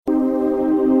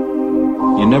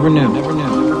You never knew.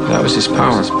 That was his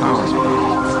power.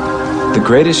 The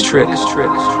greatest trick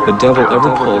the devil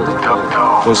ever pulled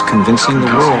was convincing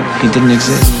the world he didn't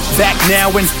exist. Back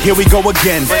now and here we go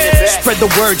again. Spread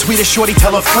the word, tweet a shorty,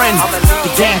 tell a friend.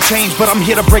 The game changed, but I'm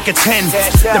here to break a 10.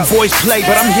 Them boys play,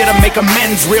 but I'm here to make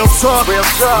amends. Real talk.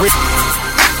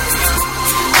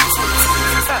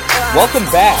 Welcome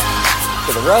back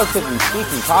to the Relatively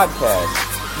Speaking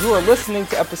podcast. You are listening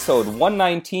to episode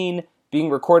 119, being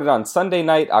recorded on Sunday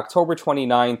night, October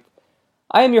 29th.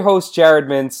 I am your host, Jared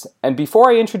Mintz, and before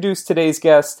I introduce today's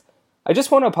guest, I just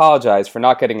want to apologize for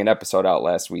not getting an episode out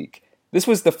last week. This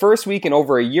was the first week in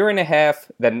over a year and a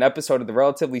half that an episode of the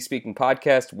Relatively Speaking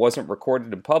podcast wasn't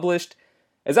recorded and published.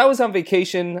 As I was on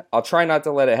vacation, I'll try not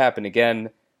to let it happen again.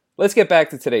 Let's get back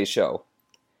to today's show.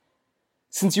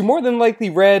 Since you more than likely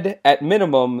read, at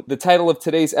minimum, the title of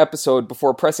today's episode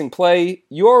before pressing play,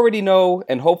 you already know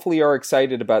and hopefully are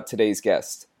excited about today's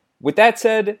guest. With that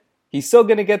said, he's still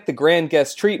going to get the grand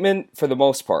guest treatment for the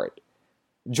most part.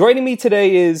 Joining me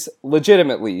today is,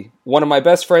 legitimately, one of my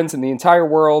best friends in the entire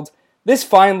world. This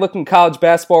fine-looking college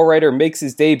basketball writer makes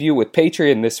his debut with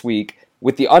Patreon this week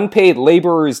with the Unpaid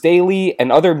Laborers Daily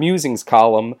and Other Musings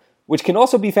column, which can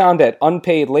also be found at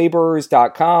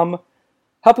unpaidlaborers.com.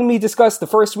 Helping me discuss the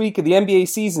first week of the NBA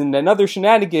season and other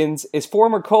shenanigans is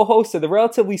former co-host of the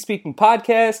Relatively Speaking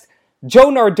podcast, Joe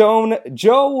Nardone.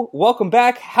 Joe, welcome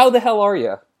back. How the hell are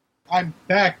you? I'm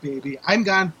back, baby. I'm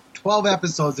gone 12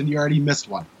 episodes and you already missed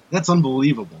one. That's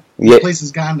unbelievable. Yeah. The place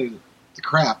has gone to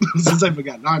crap since I've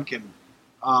begun. No, I'm kidding.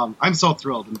 I'm so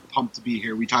thrilled and pumped to be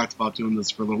here. We talked about doing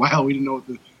this for a little while. We didn't know what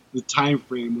the time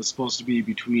frame was supposed to be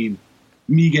between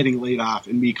me getting laid off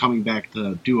and me coming back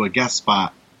to do a guest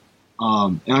spot.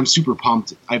 And I'm super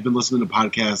pumped. I've been listening to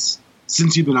podcasts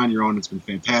since you've been on your own. It's been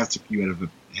fantastic. You have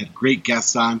had great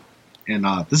guests on, and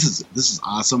this is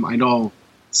awesome. I know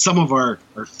some of our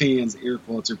fans, air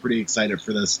quotes, are pretty excited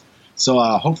for this. So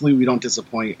hopefully we don't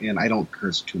disappoint, and I don't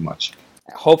curse too much.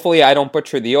 Hopefully I don't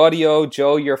butcher the audio.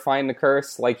 Joe, you're fine to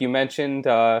curse, like you mentioned.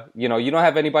 You don't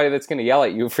have anybody that's going to yell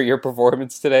at you for your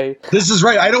performance today. This is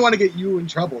right. I don't want to get you in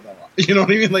trouble, though. You know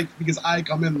what I mean? Like, because I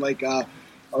come in like a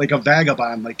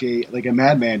vagabond, like a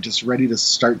madman, just ready to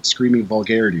start screaming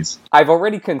vulgarities. I've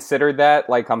already considered that.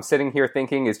 Like, I'm sitting here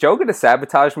thinking, is Joe going to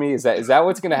sabotage me? Is that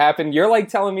what's going to happen? You're like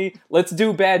telling me, let's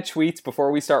do bad tweets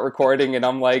before we start recording, and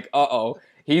I'm like, uh-oh.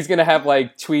 He's going to have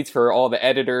like tweets for all the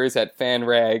editors at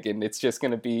FanRag, and it's just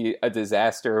going to be a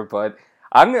disaster. But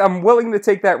I'm willing to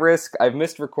take that risk. I've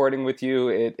missed recording with you.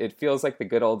 It feels like the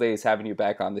good old days having you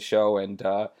back on the show. And,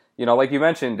 like you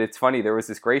mentioned, it's funny. There was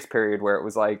this grace period where it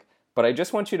was like, but I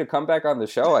just want you to come back on the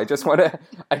show. I just want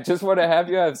to have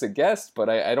you as a guest, but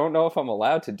I don't know if I'm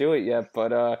allowed to do it yet.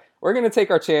 But we're going to take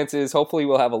our chances. Hopefully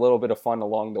we'll have a little bit of fun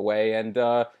along the way. And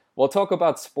we'll talk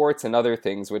about sports and other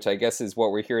things, which I guess is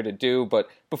what we're here to do. But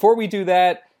before we do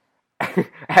that,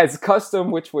 as custom,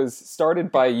 which was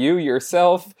started by you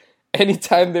yourself,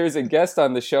 anytime there's a guest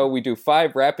on the show, we do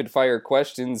 5 rapid-fire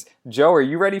questions. Joe, are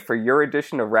you ready for your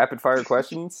edition of rapid-fire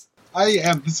questions? I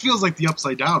am. This feels like the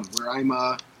Upside Down, where I'm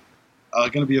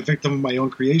going to be a victim of my own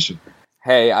creation.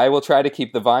 Hey, I will try to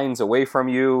keep the vines away from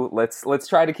you. Let's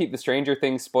try to keep the Stranger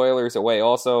Things spoilers away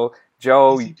also.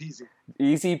 Joe,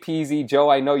 easy peasy.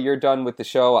 Joe, I know you're done with the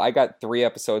show. I got 3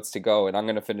 episodes to go, and I'm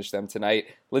going to finish them tonight.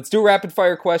 Let's do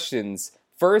rapid-fire questions.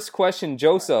 First question,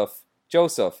 Joseph,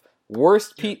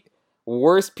 worst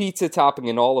pizza topping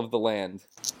in all of the land?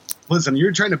 Listen,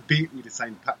 you're trying to bait me to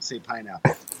say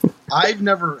pineapple. I've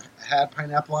never had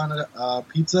pineapple on a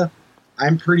pizza.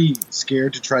 I'm pretty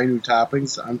scared to try new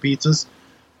toppings on pizzas.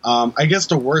 I guess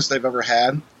the worst I've ever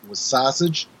had was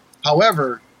sausage.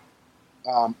 However,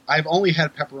 I've only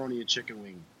had pepperoni and chicken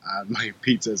wing on my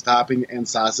pizza as topping and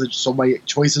sausage, so my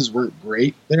choices weren't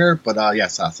great there. But yeah,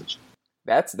 sausage.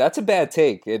 That's a bad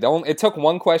take. It took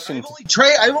one question.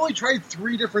 I've only tried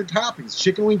 3 different toppings: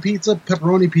 chicken wing pizza,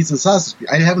 pepperoni pizza, and sausage.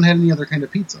 I haven't had any other kind of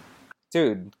pizza.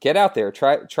 Dude, get out there.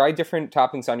 Try different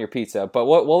toppings on your pizza. But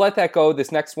we'll let that go.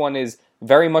 This next one is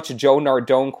very much a Joe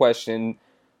Nardone question.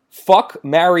 Fuck,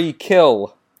 marry,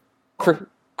 kill.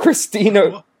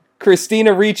 Christina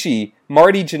Ricci,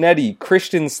 Marty Jannetty,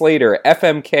 Christian Slater,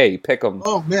 FMK. Pick 'em.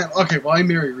 Oh man. Okay. Well, I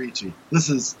marry Ricci. This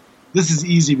is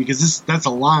easy because that's a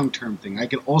long-term thing. I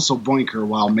could also boink her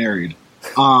while married.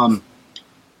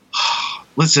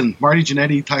 Listen, Marty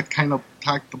Jannetty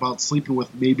talked about sleeping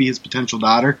with maybe his potential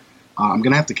daughter. I'm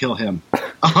gonna have to kill him.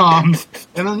 And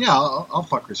then yeah, I'll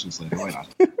fuck Christian Slater. Why not?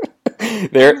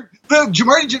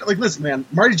 Listen, man.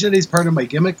 Marty Jannetty's part of my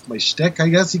gimmick, my shtick, I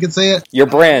guess you could say it. Your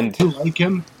brand. I do like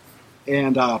him,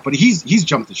 and but he's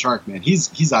jumped the shark, man.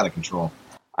 He's out of control.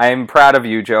 I'm proud of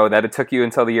you, Joe, that it took you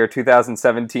until the year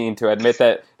 2017 to admit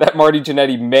that Marty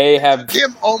Jannetty may have...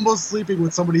 Him almost sleeping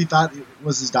with somebody he thought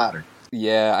was his daughter.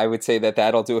 Yeah, I would say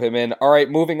that'll do him in. All right,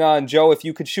 moving on. Joe, if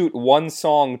you could shoot one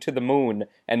song to the moon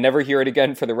and never hear it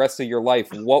again for the rest of your life,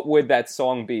 what would that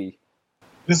song be?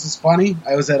 This is funny.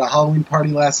 I was at a Halloween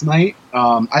party last night.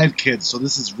 I have kids, so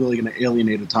this is really going to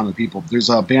alienate a ton of people. There's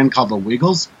a band called The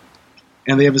Wiggles,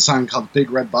 and they have a song called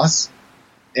Big Red Bus.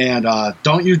 And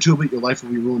don't YouTube it, your life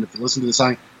will be ruined if you listen to the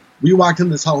song. We walked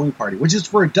into this Halloween party, which is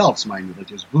for adults, mind you. Like,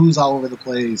 there's booze all over the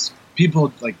place.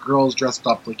 People, like girls dressed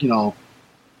up, like,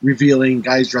 revealing,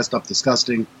 guys dressed up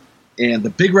disgusting. And the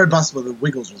Big Red Bus with The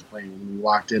Wiggles was playing when we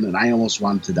walked in, and I almost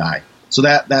wanted to die. So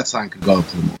that song could go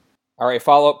to the moon. All right,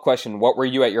 follow-up question. What were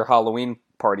you at your Halloween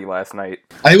party last night?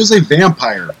 I was a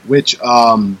vampire, which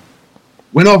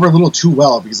went over a little too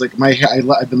well because like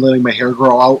I've been letting my hair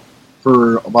grow out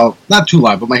for about, not too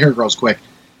long, but my hair grows quick.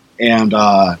 And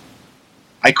I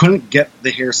couldn't get the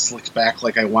hair slicked back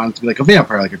like I wanted to be like a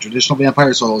vampire, like a traditional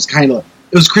vampire, so it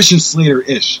was Christian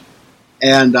Slater-ish.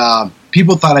 And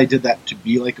people thought I did that to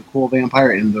be like a cool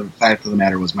vampire, and the fact of the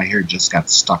matter was my hair just got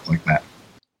stuck like that.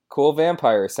 Cool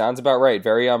vampire. Sounds about right.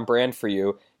 Very on brand for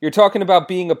you. You're talking about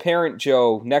being a parent,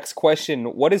 Joe. Next question.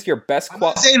 What is your best quality?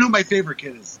 I'm not saying who my favorite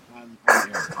kid is on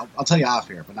air. I'll tell you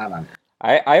off air, but not on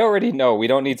I air. already know. We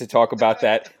don't need to talk about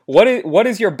that. What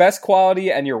is your best quality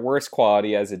and your worst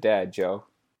quality as a dad, Joe?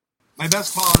 My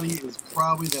best quality is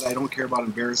probably that I don't care about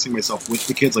embarrassing myself with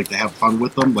the kids, like to have fun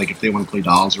with them, like if they want to play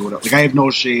dolls or whatever. Like I have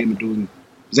no shame in doing,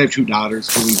 because I have 2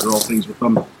 daughters, doing girl things with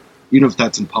them, even if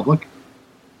that's in public.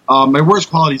 My worst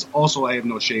quality is also I have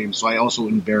no shame, so I also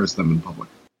embarrass them in public.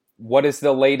 What is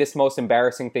the latest, most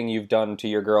embarrassing thing you've done to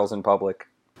your girls in public?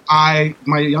 My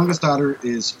youngest daughter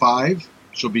is 5.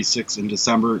 She'll be 6 in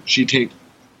December. She takes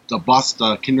the bus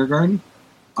to kindergarten.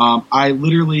 I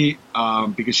literally,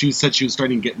 because she said she was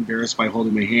starting to get embarrassed by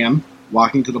holding my hand,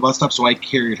 walking to the bus stop, so I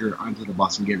carried her onto the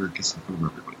bus and gave her a kiss in front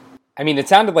of everybody. I mean, it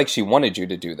sounded like she wanted you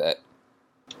to do that.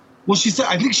 Well, she said,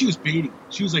 I think she was baiting.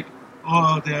 She was like,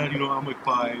 oh, Dad, I'm like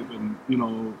 5, and,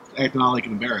 acting all like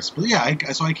embarrassed. But yeah,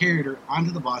 so I carried her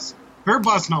onto the bus. Her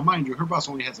bus, now mind you, her bus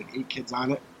only has like 8 kids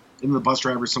on it. And the bus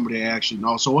driver is somebody I actually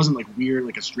know. So it wasn't like weird,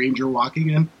 like a stranger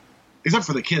walking in. Except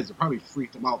for the kids. It probably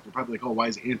freaked them out. They're probably like, oh, why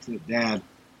is Antoinette Dad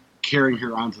carrying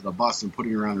her onto the bus and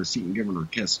putting her on her seat and giving her a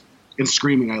kiss? And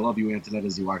screaming, I love you, Antoinette,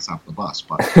 as he walks off the bus.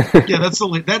 But yeah,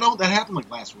 that happened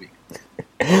like last week.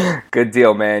 Good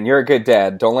deal, man. You're a good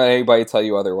dad. Don't let anybody tell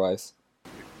you otherwise.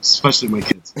 Especially my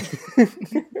kids.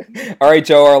 All right,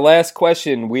 Joe, our last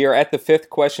question. We are at the 5th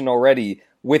question already.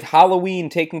 With Halloween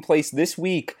taking place this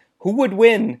week, who would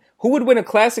win? Who would win a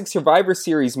classic Survivor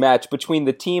Series match between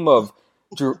the team of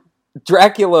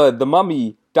Dracula, the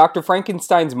Mummy, Dr.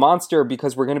 Frankenstein's monster,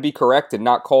 because we're going to be correct and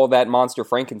not call that monster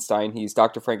Frankenstein. He's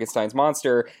Dr. Frankenstein's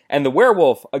monster. And the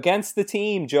werewolf against the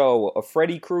team, Joe, of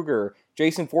Freddy Krueger,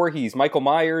 Jason Voorhees, Michael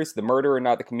Myers, the murderer,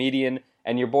 not the comedian,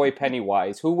 and your boy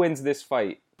Pennywise. Who wins this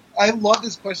fight? I love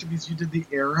this question because you did the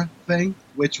Era thing,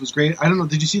 which was great. I don't know,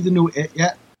 did you see the new It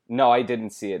yet? No, I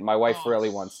didn't see it. My wife really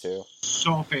wants to.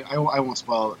 So I won't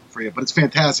spoil it for you, but it's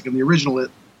fantastic. And the original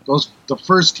It, the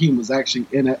first team was actually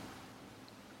in it,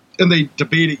 and they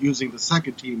debated using the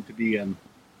second team to be in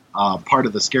part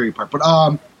of the scary part. But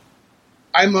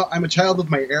I'm a child of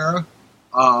my era.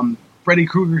 Freddy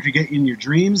Krueger could get you in your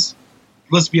dreams.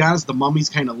 Let's be honest, the Mummy's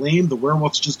kind of lame. The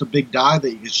werewolf's just a big die that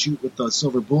you can shoot with the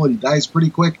silver bullet. He dies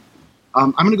pretty quick.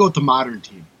 I'm going to go with the modern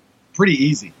team. Pretty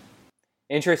easy.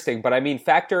 Interesting, but I mean,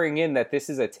 factoring in that this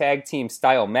is a tag team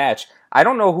style match, I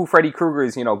don't know who Freddy Krueger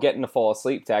is, getting to fall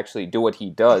asleep to actually do what he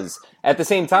does. At the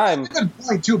same time, that's a good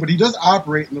point too, but he does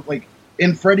operate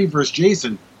in Freddy vs.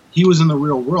 Jason. He was in the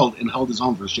real world and held his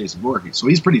own versus Jason Voorhees, so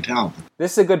he's pretty talented.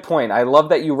 This is a good point. I love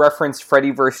that you referenced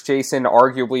Freddy vs. Jason,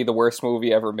 arguably the worst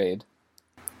movie ever made.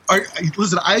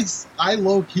 Listen, I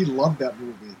low-key loved that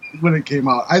movie when it came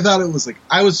out. I thought it was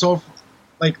I was so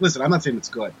listen, I'm not saying it's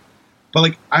good.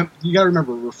 But you gotta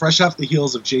remember, we're fresh off the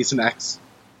heels of Jason X,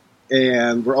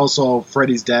 and we're also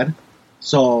Freddy's Dead,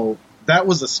 so that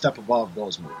was a step above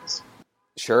those movies.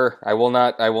 Sure, I will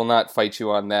not fight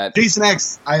you on that. Jason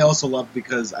X, I also loved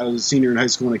because I was a senior in high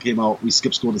school when it came out. We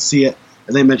skipped school to see it,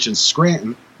 and they mentioned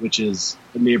Scranton, which is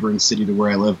a neighboring city to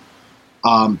where I live,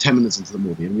 10 minutes into the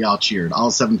movie, and we all cheered.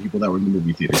 All 7 people that were in the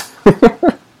movie theater.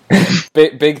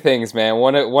 Big things, man.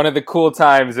 One of the cool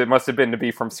times it must have been to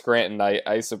be from Scranton,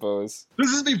 I suppose.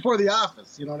 This is before The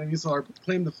Office, you know what I mean? So our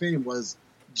claim to fame was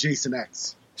Jason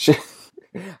X.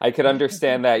 I could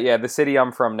understand that. Yeah, the city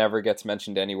I'm from never gets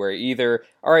mentioned anywhere either.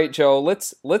 All right, Joe,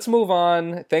 let's move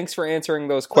on. Thanks for answering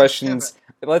those questions.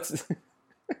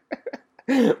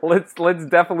 Let's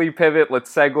definitely pivot.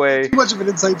 Let's segue. Too much of an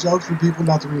inside joke for people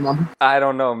not to remember. I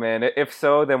don't know, man. If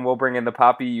so, then we'll bring in the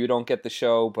Poppy. You don't get the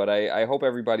show, but I hope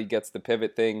everybody gets the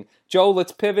pivot thing. Joe,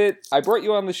 let's pivot. I brought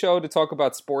you on the show to talk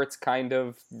about sports, kind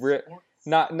of.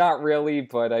 Not really,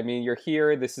 but I mean, you're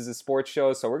here. This is a sports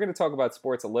show, so we're going to talk about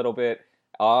sports a little bit.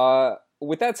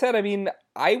 With that said, I mean,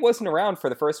 I wasn't around for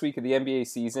the first week of the NBA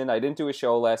season. I didn't do a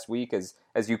show last week, as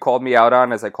you called me out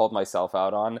on, as I called myself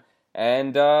out on.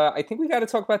 And I think we got to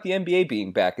talk about the NBA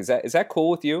being back. Is that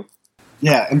cool with you?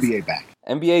 Yeah, NBA back.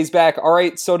 NBA's back. All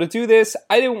right, so to do this,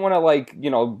 I didn't want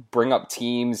to, bring up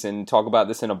teams and talk about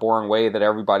this in a boring way that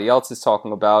everybody else is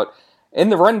talking about. In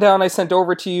the rundown I sent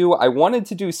over to you, I wanted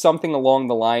to do something along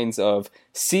the lines of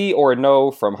C or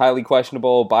no from highly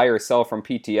questionable, buy or sell from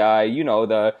PTI,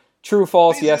 the true,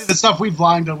 false, basically yes. The stuff we've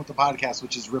long done with the podcast,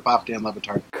 which is rip off Dan Le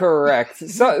Batard. Correct.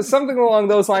 So, something along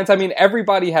those lines. I mean,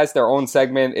 everybody has their own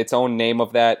segment, its own name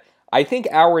of that. I think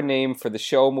our name for the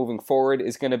show moving forward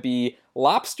is going to be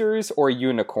Lobsters or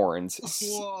Unicorns.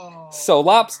 Whoa. So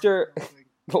lobster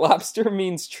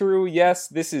means true, yes,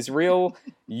 this is real.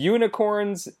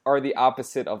 Unicorns are the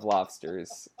opposite of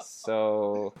lobsters.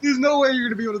 So there's no way you're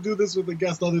going to be able to do this with a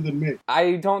guest other than me.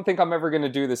 I don't think I'm ever going to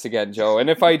do this again, Joe. And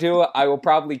if I do, I will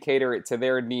probably cater it to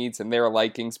their needs and their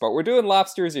likings. But we're doing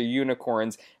lobsters or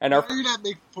unicorns. And Why are you not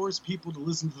force people to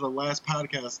listen to the last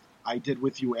podcast I did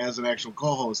with you as an actual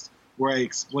co-host, where I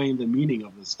explained the meaning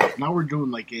of this stuff? Now we're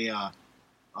doing like a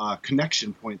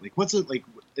connection point. Like, what's it like?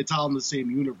 It's all in the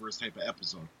same universe type of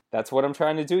episode. That's what I'm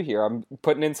trying to do here. I'm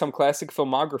putting in some classic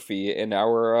filmography in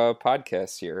our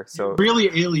podcast here. So you're really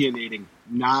alienating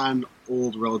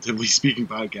non-old, relatively speaking,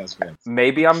 podcast fans.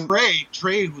 Maybe I'm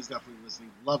Trey, who's definitely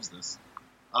listening, loves this.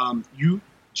 You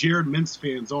Jared Mintz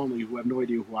fans only, who have no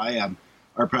idea who I am,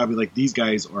 are probably like, these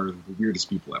guys are the weirdest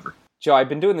people ever. Joe, I've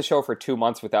been doing the show for 2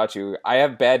 months without you. I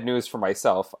have bad news for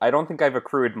myself. I don't think I've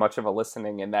accrued much of a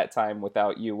listening in that time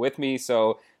without you with me.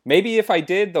 So maybe if I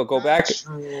did, they'll go back.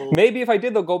 Maybe if I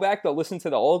did, they'll go back. They'll listen to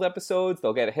the old episodes.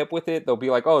 They'll get hip with it. They'll be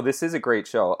like, "Oh, this is a great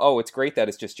show. Oh, it's great that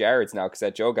it's just Jared's now because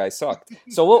that Joe guy sucked."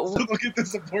 So they'll get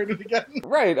disappointed again.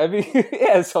 Right. I mean,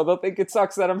 yeah. So they'll think it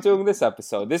sucks that I'm doing this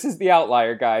episode. This is the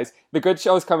outlier, guys. The good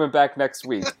show's coming back next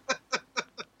week.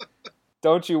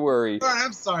 Don't you worry. All right,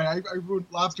 I'm sorry. I ruined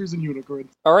lobsters and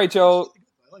unicorns. All right, Joe.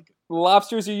 I like it.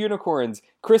 Lobsters or unicorns?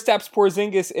 Kristaps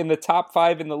Porzingis in the top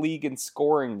 5 in the league in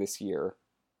scoring this year.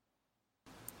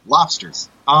 Lobsters.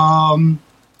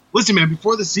 Listen, man,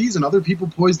 before the season, other people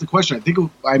posed the question. I think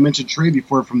I mentioned Trey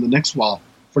before from the next wall,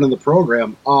 front of the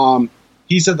program.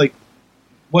 He said, like,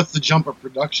 what's the jump of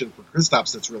production for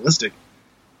Kristaps that's realistic?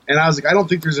 And I was like, I don't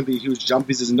think there's going to be a huge jump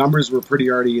because his numbers were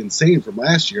pretty already insane from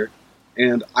last year.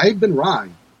 And I've been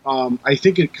wrong. I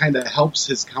think it kind of helps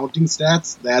his counting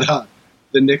stats that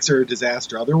the Knicks are a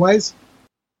disaster otherwise.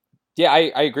 Yeah,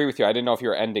 I agree with you. I didn't know if you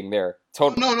were ending there.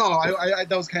 Totally. No. I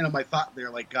that was kind of my thought there.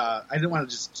 Like, I didn't want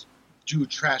to just do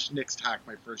trash Knicks talk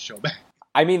my first show back.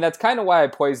 I mean, that's kind of why I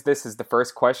posed this as the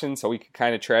first question, so we could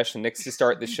kind of trash the Knicks to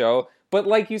start the show. But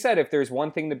like you said, if there's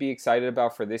one thing to be excited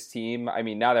about for this team, I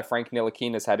mean, now that Frank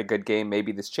Ntilikina's had a good game,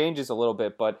 maybe this changes a little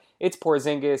bit, but it's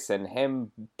Porzingis and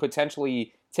him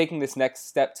potentially taking this next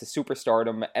step to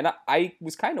superstardom. And I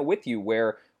was kind of with you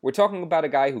where we're talking about a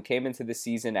guy who came into this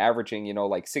season averaging,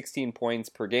 like 16 points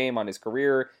per game on his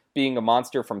career, being a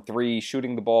monster from 3,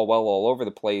 shooting the ball well all over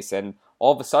the place, and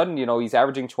all of a sudden, he's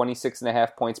averaging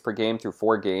 26.5 points per game through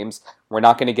 4 games. We're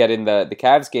not going to get in the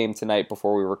Cavs game tonight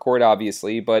before we record,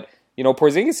 obviously, but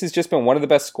Porzingis has just been one of the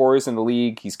best scorers in the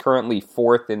league. He's currently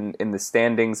 4th in the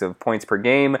standings of points per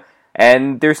game,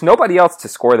 and there's nobody else to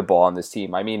score the ball on this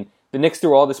team. I mean, the Knicks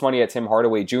threw all this money at Tim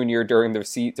Hardaway Jr. during the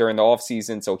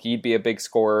offseason, so he'd be a big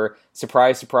scorer.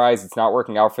 Surprise, surprise, it's not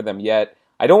working out for them yet.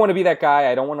 I don't want to be that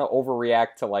guy. I don't want to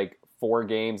overreact to like 4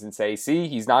 games and say, see,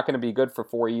 he's not going to be good for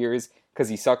 4 years because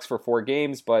he sucks for 4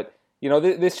 games. But,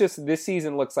 this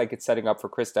season looks like it's setting up for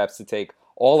Kristaps to take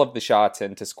all of the shots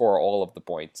and to score all of the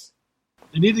points.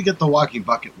 They need to get the walking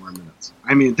bucket more minutes.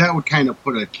 I mean, that would kind of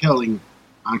put a killing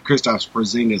on Kristaps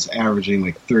Porzingis averaging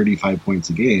like 35 points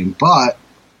a game. But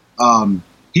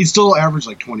he'd still average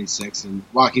like 26, and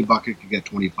walking bucket could get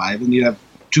 25. And you'd have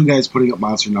 2 guys putting up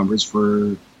monster numbers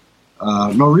for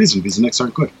no reason because the Knicks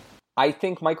aren't good. I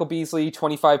think Michael Beasley,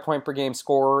 25-point per game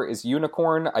scorer, is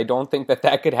unicorn. I don't think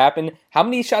that could happen. How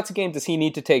many shots a game does he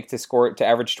need to take to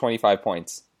average 25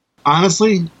 points?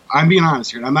 Honestly, I'm being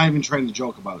honest here. I'm not even trying to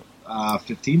joke about it.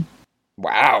 15.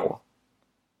 Wow,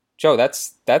 Joe,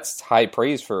 that's high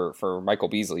praise for Michael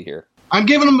Beasley here. I'm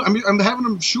having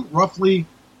him shoot roughly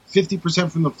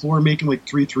 50% from the floor, making like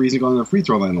 3 threes and going to the free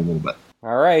throw line a little bit.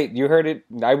 All right, you heard it.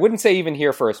 I wouldn't say even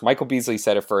here first. Michael Beasley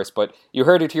said it first, but you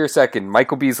heard it here second.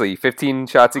 Michael Beasley, 15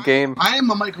 shots a game. I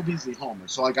am a Michael Beasley homer,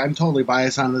 so I'm totally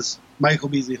biased on this. Michael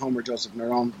Beasley homer, Joseph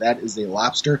Nerone, that is a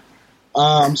lobster.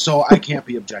 So I can't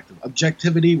be objective.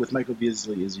 Objectivity with Michael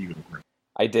Beasley is a unicorn.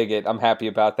 I dig it. I'm happy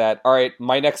about that. All right,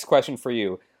 my next question for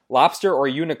you. Lobster or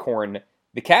unicorn?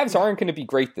 The Cavs aren't going to be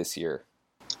great this year.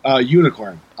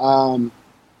 Unicorn.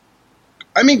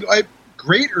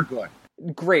 Great or good?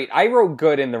 Great. I wrote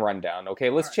good in the rundown. Okay,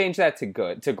 let's change that to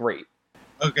good, to great.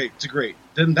 Okay, to great.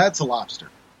 Then that's a lobster.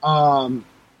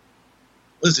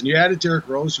 Listen, you added Derrick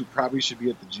Rose, who probably should be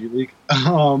at the G League.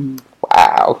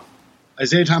 Wow.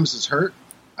 Isaiah Thomas is hurt.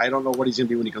 I don't know what he's going to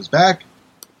be when he comes back.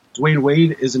 Dwayne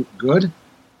Wade isn't good.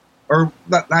 Or,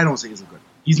 I don't say isn't good.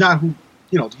 He's not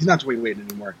he's not Dwayne Wade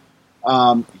anymore.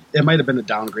 It might have been a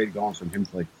downgrade going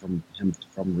from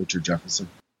Richard Jefferson.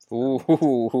 Ooh.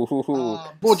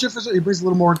 Well, Jefferson, he brings a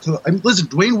little more to. Listen,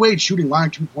 Dwayne Wade shooting long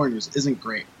 2-pointers isn't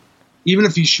great, even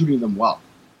if he's shooting them well.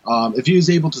 If he was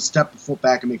able to step the foot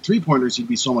back and make 3-pointers, he'd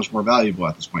be so much more valuable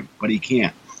at this point. But he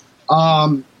can't.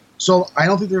 So I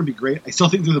don't think they're going to be great. I still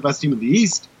think they're the best team in the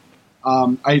East.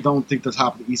 I don't think the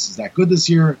top of the East is that good this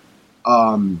year.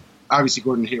 Obviously,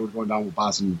 Gordon Hayward going down with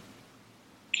Boston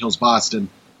kills Boston,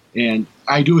 and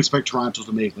I do expect Toronto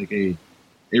to make like a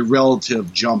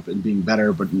relative jump in being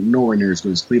better, but nowhere near as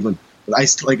good as Cleveland. But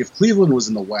if Cleveland was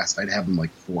in the West, I'd have them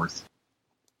like fourth.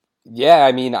 Yeah,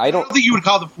 I mean, I don't think you would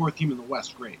call the fourth team in the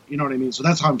West great. You know what I mean? So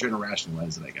that's how I'm trying to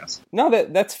rationalize it, I guess. No,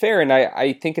 that's fair, and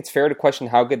I think it's fair to question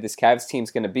how good this Cavs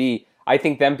team's going to be. I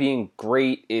think them being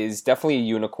great is definitely a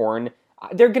unicorn.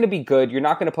 They're going to be good. You're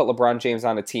not going to put LeBron James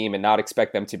on a team and not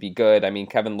expect them to be good. I mean,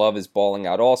 Kevin Love is balling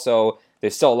out also.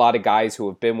 There's still a lot of guys who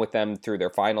have been with them through their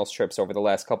finals trips over the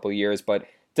last couple of years, but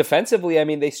defensively, I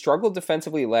mean, they struggled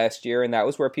defensively last year, and that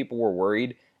was where people were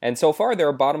worried. And so far, they're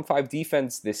a bottom 5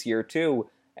 defense this year, too.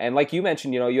 And like you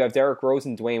mentioned, you have Derrick Rose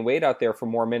and Dwayne Wade out there for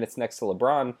more minutes next to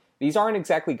LeBron. These aren't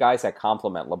exactly guys that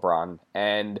complement LeBron.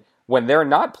 And when they're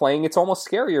not playing, it's almost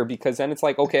scarier because then it's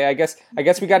like, okay, I guess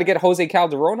we got to get Jose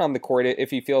Calderon on the court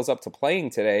if he feels up to playing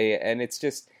today. And it's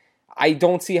just, I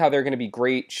don't see how they're going to be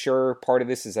great. Sure, part of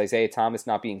this is Isaiah Thomas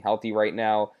not being healthy right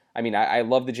now. I mean, I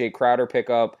love the Jay Crowder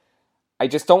pickup. I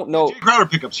just don't know. Jay Crowder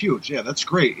pickup's huge. Yeah, that's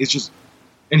great. It's just,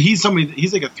 and he's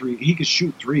like a 3. He can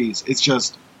shoot threes. It's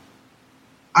just,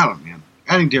 I don't know, man.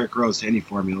 Adding Derrick Rose to any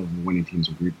formula of winning teams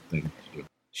is a weird thing to do.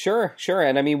 Sure.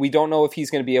 And I mean, we don't know if he's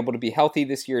going to be able to be healthy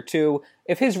this year, too.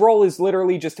 If his role is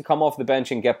literally just to come off the bench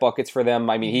and get buckets for them,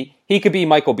 I mean, he could be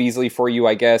Michael Beasley for you,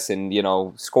 I guess, and,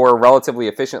 score relatively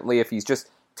efficiently if he's just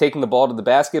taking the ball to the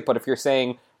basket. But if you're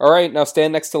saying, all right, now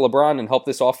stand next to LeBron and help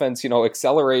this offense,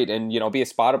 accelerate and, be a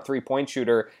spot-up 3-point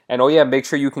shooter, and, make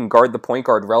sure you can guard the point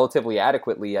guard relatively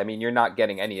adequately, I mean, you're not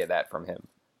getting any of that from him.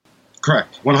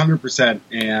 Correct, 100%.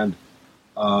 And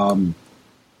I'm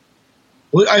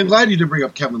glad you did bring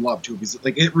up Kevin Love, too, because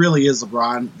it really is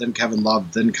LeBron, then Kevin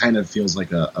Love, then kind of feels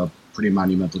like a pretty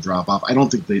monumental drop-off. I don't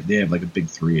think they have, a big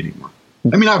 3 anymore.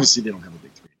 I mean, obviously, they don't have a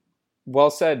big 3. Well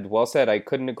said. I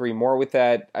couldn't agree more with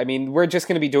that. I mean, we're just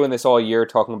going to be doing this all year,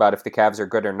 talking about if the Cavs are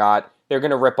good or not. They're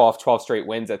going to rip off 12 straight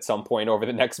wins at some point over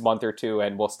the next month or two,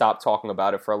 and we'll stop talking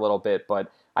about it for a little bit.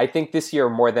 But I think this year,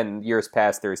 more than years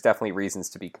past, there's definitely reasons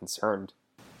to be concerned.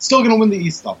 Still going to win the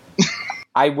East, though.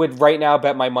 I would right now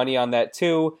bet my money on that,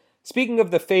 too. Speaking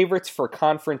of the favorites for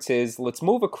conferences, let's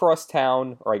move across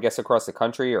town, or I guess across the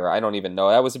country, or I don't even know.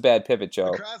 That was a bad pivot,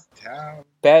 Joe. Across town.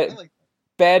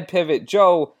 Bad pivot.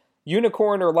 Joe,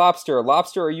 unicorn or lobster?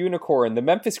 Lobster or unicorn? The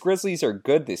Memphis Grizzlies are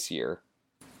good this year.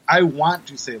 I want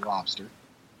to say lobster.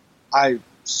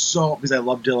 Because I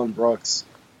love Dylan Brooks.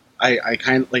 I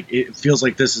kind of it feels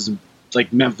like this is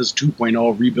like Memphis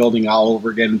 2.0 rebuilding all over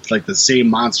again. It's like the same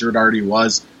monster it already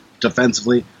was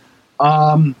defensively.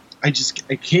 I just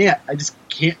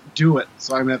can't do it.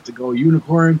 So I'm gonna have to go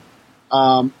unicorn.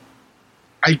 I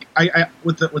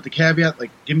with the caveat,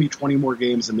 give me 20 more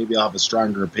games and maybe I'll have a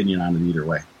stronger opinion on it either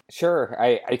way. Sure,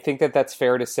 I think that's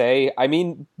fair to say. I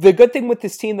mean, the good thing with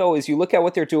this team, though, is you look at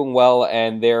what they're doing well,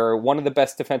 and they're one of the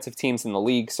best defensive teams in the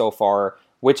league so far,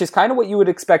 which is kind of what you would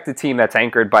expect a team that's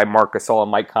anchored by Marc Gasol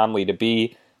and Mike Conley to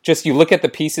be. Just you look at the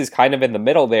pieces kind of in the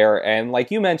middle there, and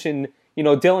like you mentioned,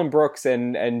 Dylan Brooks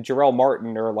and Jarrell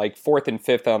Martin are 4th and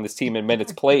 5th on this team in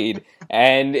minutes played,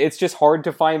 and it's just hard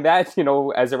to find that,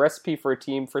 as a recipe for a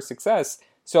team for success.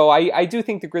 So I do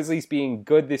think the Grizzlies being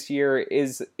good this year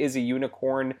is a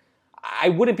unicorn. I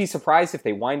wouldn't be surprised if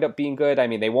they wind up being good. I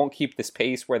mean, they won't keep this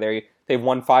pace where they've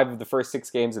won 5 of the first 6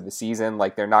 games of the season.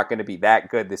 They're not going to be that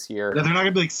good this year. Yeah, they're not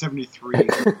going to be 73.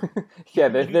 Yeah,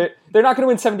 they're not going to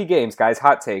win 70 games, guys.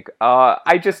 Hot take.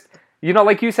 I just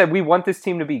Like you said, we want this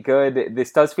team to be good.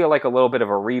 This does feel like a little bit of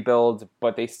a rebuild,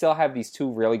 but they still have these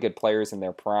two really good players in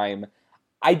their prime.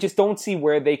 I just don't see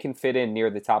where they can fit in near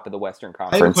the top of the Western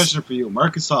Conference. I have a question for you.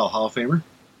 Marc Gasol, Hall of Famer?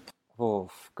 Oh,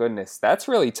 goodness. That's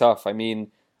really tough. I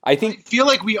mean, I feel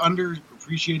like we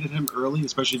underappreciated him early,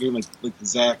 especially during like the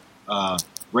Zach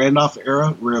Randolph era,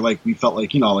 where like we felt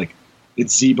like,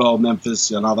 it's Zebo,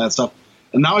 Memphis, and all that stuff.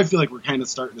 And now I feel like we're kind of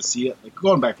starting to see it, like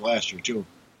going back to last year too,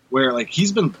 where like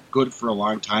he's been good for a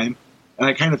long time, and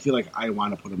I kind of feel like I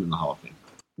want to put him in the Hall of Fame.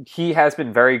 He has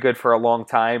been very good for a long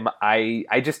time.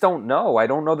 I just don't know. I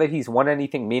don't know that he's won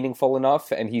anything meaningful enough,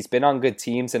 and he's been on good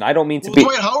teams, and I don't mean to be...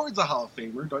 Dwight Howard's a Hall of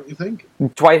Famer, don't you think?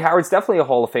 Dwight Howard's definitely a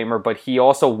Hall of Famer, but he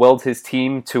also willed his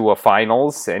team to a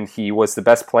finals, and he was the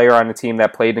best player on the team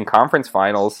that played in conference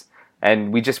finals,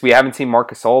 and we haven't seen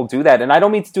Marc Gasol do that, and I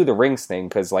don't mean to do the rings thing,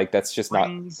 because like that's just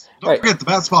rings. Not... Don't forget, the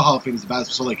Basketball Hall of Fame is the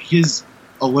basketball, so like his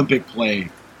Olympic play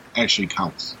actually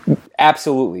counts.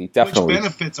 Absolutely, definitely. Which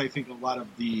benefits, I think, a lot of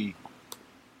the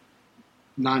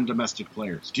non-domestic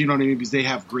players. Do you know what I mean? Because they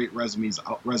have great resumes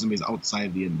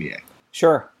outside the NBA.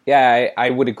 Sure. Yeah, I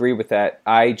would agree with that.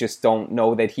 I just don't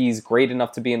know that he's great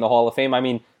enough to be in the Hall of Fame. I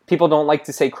mean, people don't like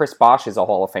to say Chris Bosh is a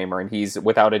Hall of Famer, and he's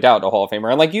without a doubt a Hall of Famer.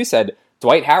 And like you said,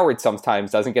 Dwight Howard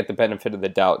sometimes doesn't get the benefit of the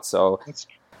doubt. So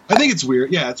I think it's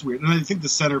weird. Yeah, it's weird. And I think the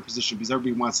center position, because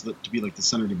everybody wants to be like the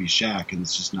center to be Shaq, and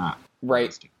it's just not. Right.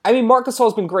 Realistic. I mean, Marc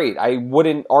Gasol's been great. I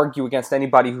wouldn't argue against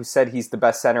anybody who said he's the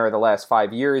best center of the last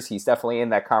 5 years. He's definitely in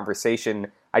that conversation.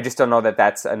 I just don't know that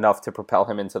that's enough to propel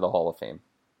him into the Hall of Fame.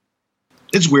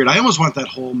 It's weird. I almost want that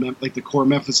whole, like the core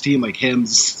Memphis team, like him,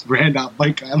 Randolph,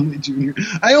 Mike Conley Jr.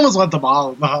 I almost want them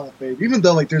all in the Hall of Fame, even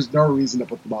though like there's no reason to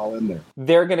put them all in there.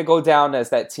 They're going to go down as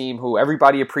that team who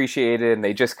everybody appreciated, and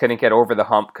they just couldn't get over the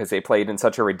hump because they played in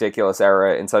such a ridiculous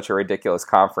era, in such a ridiculous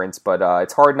conference. But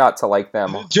it's hard not to like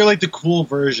them. They're like the cool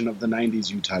version of the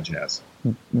 90s Utah Jazz.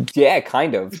 Yeah,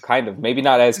 kind of. Maybe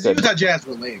not as good. Utah Jazz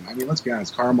were lame. I mean, let's be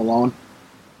honest. Karl Malone.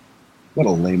 What a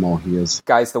lame-o he is.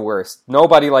 Guy's the worst.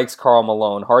 Nobody likes Karl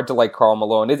Malone. Hard to like Karl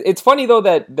Malone. It's funny, though,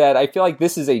 that I feel like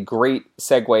this is a great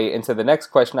segue into the next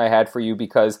question I had for you,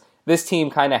 because this team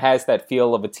kind of has that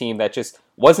feel of a team that just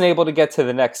wasn't able to get to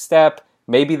the next step.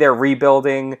 Maybe they're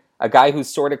rebuilding. A guy who's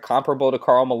sort of comparable to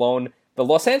Karl Malone. The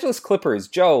Los Angeles Clippers.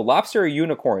 Joe, lobster or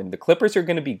unicorn? The Clippers are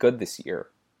going to be good this year.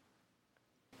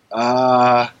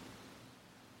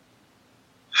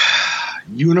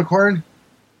 Unicorn?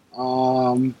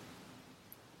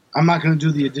 I'm not going to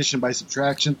do the addition by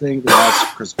subtraction thing. They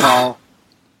lost Chris Paul.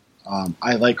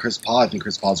 I like Chris Paul. I think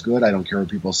Chris Paul's good. I don't care what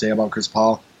people say about Chris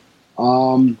Paul.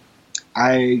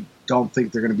 I don't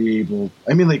think they're going to be able...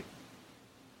 I mean, like...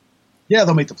 Yeah,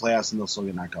 they'll make the playoffs and they'll still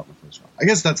get knocked out in the first round. I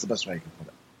guess that's the best way I can put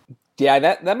it. Yeah,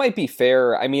 that might be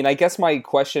fair. I mean, I guess my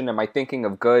question and my thinking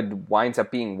of good winds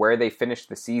up being where they finish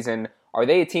the season. Are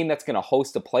they a team that's going to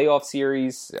host a playoff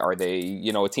series? Are they,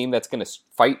 a team that's going to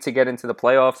fight to get into the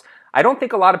playoffs? I don't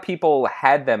think a lot of people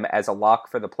had them as a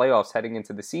lock for the playoffs heading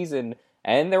into the season,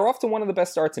 and they're off to one of the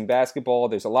best starts in basketball.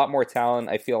 There's a lot more talent,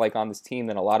 I feel like, on this team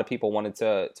than a lot of people wanted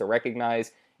to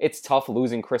recognize. It's tough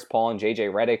losing Chris Paul and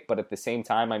JJ Redick, but at the same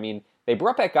time, I mean, they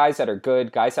brought back guys that are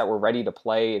good, guys that were ready to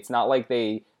play. It's not like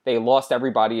they lost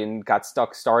everybody and got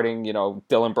stuck starting,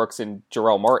 Dillon Brooks and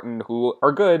Jarrell Martin, who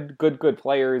are good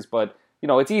players, but,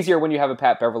 it's easier when you have a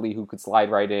Pat Beverly who could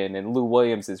slide right in, and Lou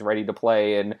Williams is ready to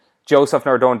play, and Joseph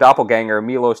Nardone doppelganger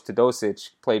Milos Teodosic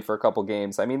played for a couple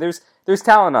games. I mean, there's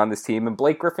talent on this team, and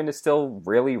Blake Griffin is still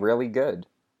really, really good.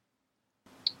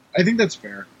 I think that's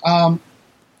fair.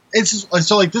 It's just,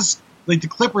 so like this, like the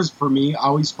Clippers for me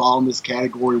always fall in this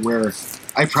category where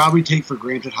I probably take for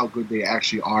granted how good they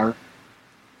actually are.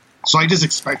 So I just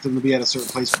expect them to be at a certain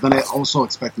place, but then I also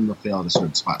expect them to fail at a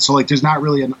certain spot. So like, there's not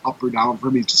really an up or down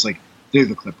for me. It's just like they're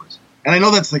the Clippers, and I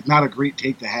know that's like not a great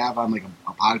take to have on like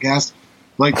a podcast.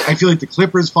 Like, I feel like the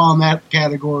Clippers fall in that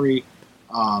category.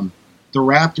 The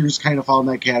Raptors kind of fall in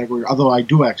that category, although I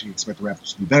do actually expect the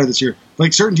Raptors to be better this year. But,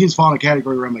 like, certain teams fall in a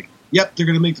category where I'm like, yep, they're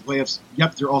going to make the playoffs.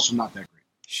 Yep, they're also not that great.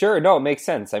 Sure, no, it makes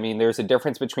sense. I mean, there's a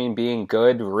difference between being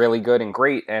good, really good, and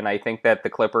great. And I think that the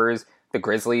Clippers, the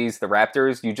Grizzlies, the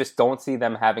Raptors, you just don't see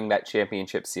them having that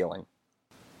championship ceiling.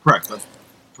 Correct. That's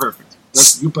perfect.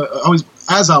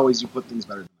 As always, you put things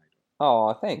better than I do.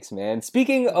 Oh, thanks, man.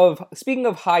 Speaking of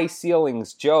high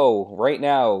ceilings, Joe, right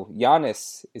now,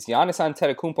 Giannis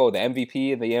Antetokounmpo the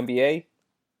MVP of the NBA?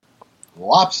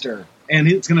 Lobster. And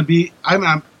it's going to be,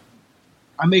 I'm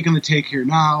making the take here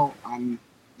now.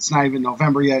 It's not even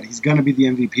November yet. He's going to be the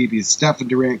MVP because Steph and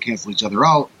Durant cancel each other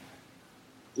out.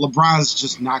 LeBron's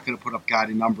just not going to put up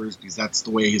gaudy numbers because that's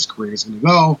the way his career is going to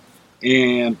go.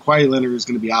 and Kawhi Leonard is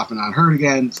going to be off and on hurt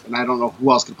again, and I don't know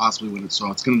who else could possibly win it.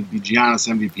 So it's going to be Giannis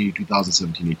MVP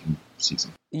 2017-18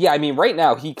 season. Yeah, I mean, right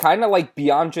now, he kind of like,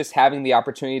 beyond just having the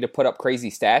opportunity to put up crazy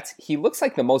stats, he looks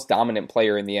like the most dominant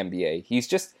player in the NBA.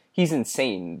 He's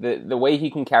insane. The way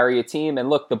he can carry a team, and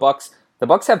look, the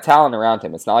Bucks have talent around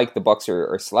him. It's not like the Bucks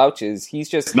are slouches. He's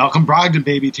just Malcolm Brogdon,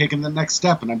 baby, taking the next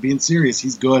step, and I'm being serious.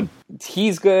 He's good.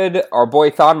 He's good. Our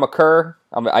boy Thon McCurr.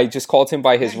 I just called him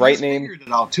by his right name. Figured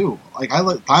it out too.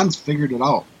 Thon's figured it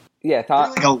out. Yeah, They're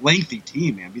like a lengthy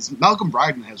team, man. Because Malcolm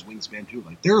Brogdon has wingspan too.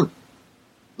 Like they're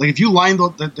like if you line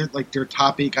their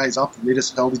top 8 guys up and they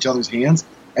just held each other's hands,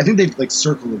 I think they'd like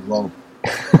circle the globe.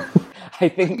 I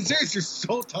think, I'm serious, you're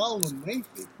so tall and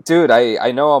lengthy. Dude,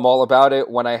 I know I'm all about it.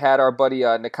 When I had our buddy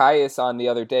Nikias on the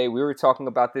other day, we were talking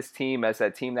about this team as a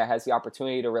team that has the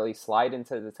opportunity to really slide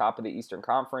into the top of the Eastern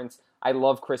Conference. I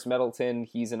love Chris Middleton.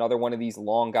 He's another one of these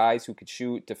long guys who could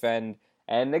shoot, defend.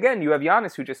 And again, you have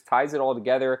Giannis who just ties it all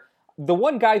together. The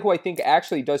one guy who I think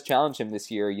actually does challenge him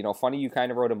this year, funny you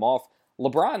kind of wrote him off,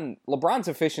 LeBron's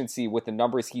efficiency with the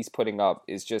numbers he's putting up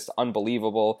is just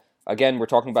unbelievable. Again, we're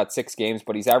talking about 6 games,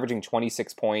 but he's averaging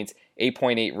 26 points,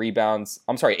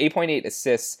 8.8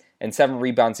 assists, and 7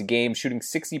 rebounds a game, shooting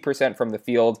 60% from the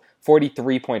field,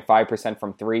 43.5%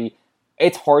 from 3.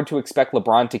 It's hard to expect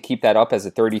LeBron to keep that up as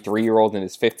a 33-year-old in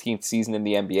his 15th season in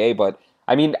the NBA, but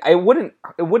I mean, it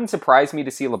wouldn't surprise me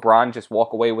to see LeBron just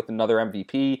walk away with another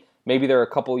MVP. Maybe there are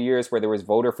a couple years where there was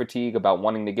voter fatigue about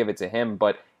wanting to give it to him,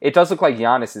 but it does look like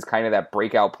Giannis is kind of that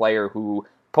breakout player who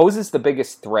poses the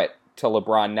biggest threat to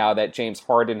LeBron now that James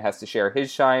Harden has to share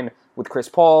his shine with Chris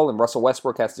Paul and Russell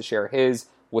Westbrook has to share his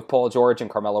with Paul George and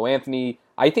Carmelo Anthony.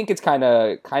 I think it's kind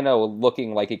of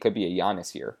looking like it could be a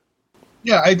Giannis year.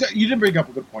 Yeah, you did bring up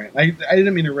a good point. I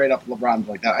didn't mean to write up LeBron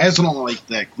like that. I also don't like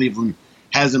that Cleveland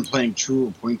has him playing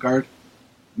true point guard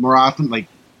more often. Like,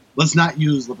 let's not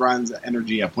use LeBron's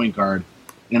energy at point guard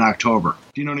in October.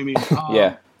 Do you know what I mean?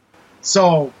 Yeah.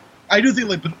 So I do think,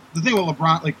 but the thing with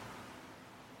LeBron,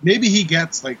 maybe he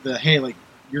gets hey,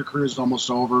 your career is almost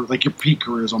over. Your peak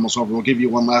career is almost over. We'll give you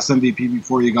one last MVP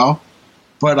before you go.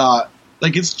 But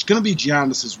it's going to be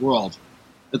Giannis's world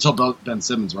until Ben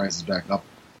Simmons rises back up.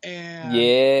 And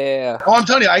yeah. Oh, I'm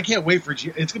telling you, I can't wait for it's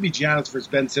going to be Giannis versus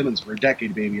Ben Simmons for a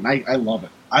decade, baby. And I love it.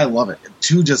 I love it.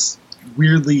 2 just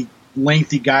weirdly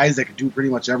lengthy guys that can do pretty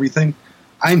much everything.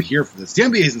 I'm here for this. The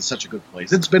NBA is in such a good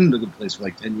place. It's been in a good place for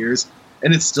 10 years,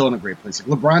 and it's still in a great place.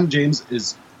 LeBron James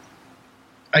is,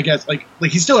 I guess,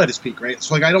 he's still at his peak, right?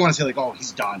 So, I don't want to say, oh,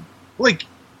 he's done. But,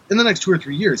 in the next 2 or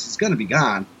 3 years, he's going to be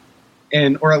gone,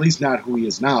 or at least not who he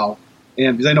is now.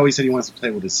 And because I know he said he wants to play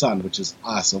with his son, which is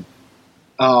awesome.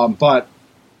 But,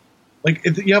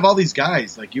 if you have all these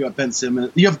guys, you have Ben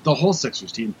Simmons, you have the whole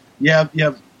Sixers team, you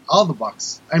have all the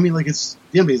Bucks. I mean, it's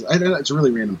the NBA. It's a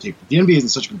really random take, but the NBA is in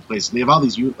such a good place, and they have all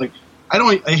these.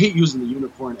 I hate using the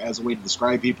unicorn as a way to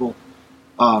describe people,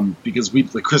 because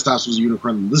Kristaps was a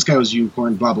unicorn, this guy was a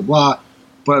unicorn, blah blah blah.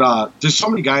 But there's so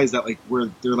many guys that where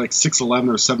they're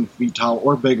 6'11" or 7 feet tall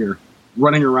or bigger,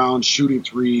 running around, shooting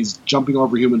threes, jumping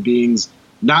over human beings,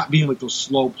 not being those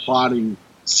slow plodding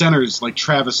centers like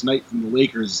Travis Knight from the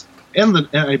Lakers, and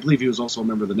I believe he was also a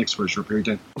member of the Knicks for a short period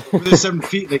of time. Where they're 7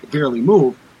 feet, they could barely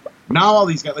move. Now all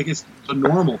these guys, it's the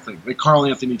normal thing. Karl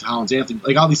Anthony Towns, all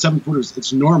these 7-footers,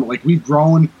 it's normal. We've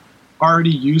grown already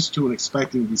used to and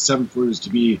expecting these 7-footers to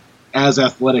be as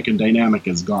athletic and dynamic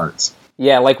as guards.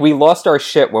 Yeah, we lost our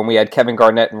shit when we had Kevin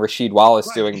Garnett and Rasheed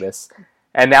Wallace doing this.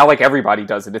 And now, everybody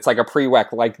does it. It's a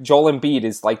prereq. Joel Embiid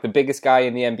is, the biggest guy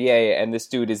in the NBA, and this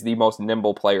dude is the most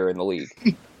nimble player in the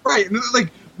league. Right.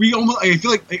 We almost, I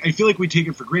feel like we take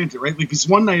it for granted, right? Because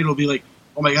one night it'll be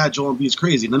oh my God, Joel Embiid's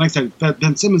crazy. And the next time,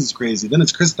 Ben Simmons is crazy. Then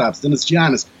it's Kristaps. Then it's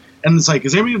Giannis. And it's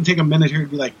is anybody going to take a minute here to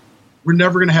be we're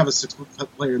never going to have a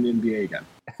 6-foot player in the NBA again?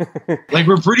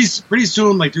 We're pretty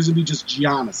soon, there's going to be just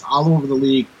Giannis all over the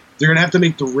league. They're going to have to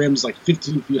make the rims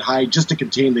 15 feet high just to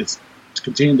contain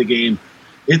the game.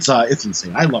 It's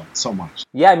insane. I love it so much.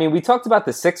 Yeah, I mean, we talked about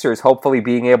the Sixers hopefully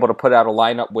being able to put out a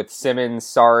lineup with Simmons,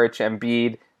 Saric,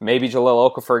 Embiid. Maybe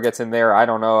Jahlil Okafor gets in there. I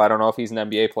don't know. I don't know if he's an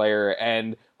NBA player.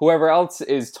 And whoever else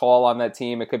is tall on that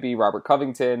team, it could be Robert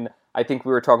Covington. I think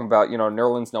we were talking about,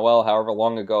 Nerlens Noel however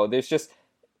long ago. There's just,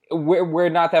 we're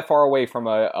not that far away from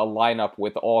a lineup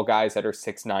with all guys that are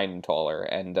 6'9" and taller.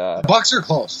 And the Bucks are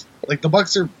close. The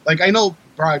Bucks are, I know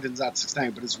Brogdon's not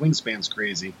 6'9", but his wingspan's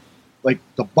crazy.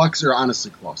 The Bucks are honestly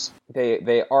close.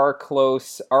 They are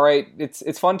close. All right,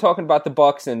 it's fun talking about the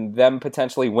Bucks and them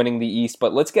potentially winning the East,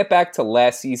 but let's get back to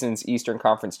last season's Eastern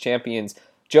Conference champions.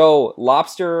 Joe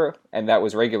Lobster, and that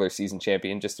was regular season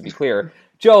champion, just to be clear.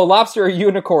 Joe, Lobster or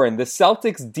Unicorn, the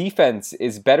Celtics defense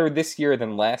is better this year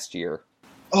than last year.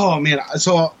 Oh man,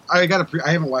 so I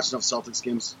haven't watched enough Celtics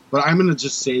games, but I'm gonna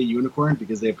just say Unicorn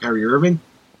because they have Kyrie Irving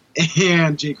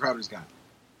and Jay Crowder's gone.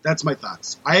 That's my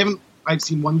thoughts. I've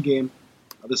seen one game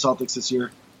of the Celtics this year.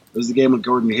 It was the game when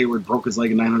Gordon Hayward broke his leg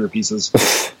in 900 pieces.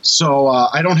 So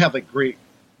I don't have like great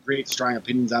strong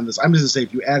opinions on this. I'm just gonna say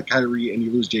if you add Kyrie and you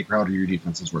lose Jay Crowder, your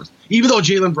defense is worse. Even though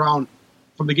Jaylen Brown,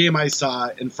 from the game I saw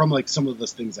and from like some of the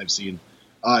things I've seen,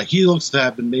 he looks to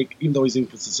have been even though he's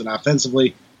inconsistent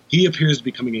offensively, he appears to be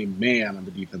becoming a man on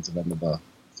the defensive end of the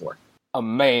floor. A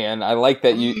man. I like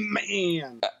that you.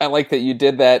 Man. I like that you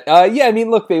did that. Yeah, I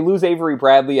mean, look, they lose Avery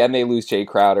Bradley and they lose Jay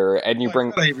Crowder, and you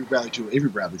bring Avery Bradley too. Avery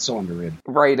Bradley's so underrated.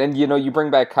 Right, and you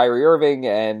bring back Kyrie Irving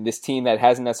and this team that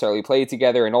hasn't necessarily played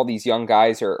together, and all these young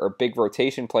guys are big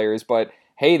rotation players. But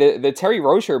hey, the Terry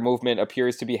Rozier movement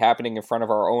appears to be happening in front of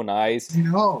our own eyes.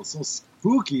 So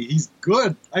spooky. He's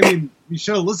good. I mean, we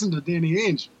should have listened to Danny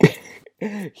Ainge.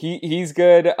 He's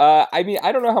good. I mean,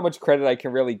 I don't know how much credit I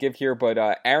can really give here, but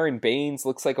Aaron Baines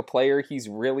looks like a player. He's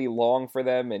really long for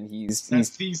them, and he's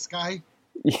Thies guy.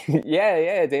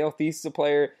 yeah. Dale Thies is a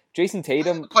player. Jason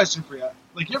Tatum. I have a question for you.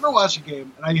 Like, you ever watch a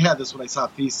game? And I had this when I saw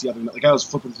Thies the other night. Like, I was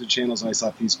flipping through channels and I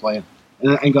saw Thies playing,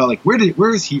 and I go like,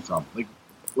 where is he from? Like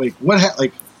what?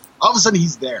 Like, all of a sudden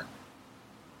he's there.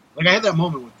 Like, I had that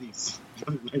moment with Thies.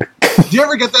 Like, do you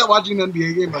ever get that watching an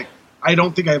NBA game? Like, I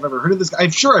don't think I've ever heard of this guy. I'm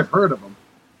sure I've heard of him.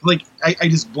 Like, I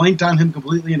just blanked on him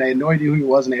completely, and I had no idea who he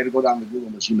was, and I had to go down the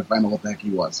Google machine to find out what the heck he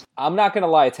was. I'm not going to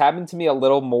lie. It's happened to me a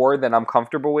little more than I'm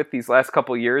comfortable with these last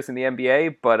couple of years in the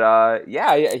NBA, but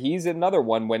yeah, he's another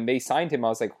one. When they signed him, I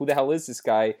was like, who the hell is this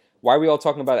guy? Why are we all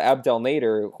talking about Abdel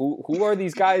Nader? Who are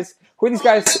these guys? Who are these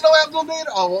guys? I didn't know Abdel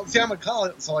Nader. Oh, well, see, I'm a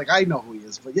college, so, like, I know who he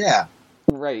is, but yeah.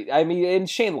 Right. I mean, and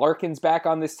Shane Larkin's back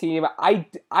on this team. I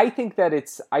think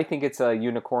it's a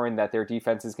unicorn that their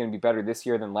defense is going to be better this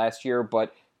year than last year,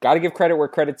 but got to give credit where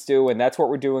credit's due, and that's what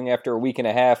we're doing after a week and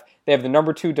a half. They have the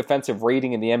number 2 defensive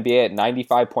rating in the NBA at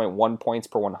 95.1 points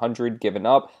per 100 given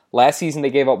up. Last season,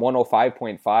 they gave up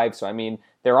 105.5, so I mean,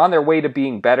 they're on their way to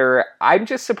being better. I'm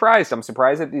just surprised. I'm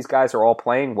surprised that these guys are all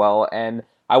playing well, and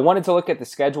I wanted to look at the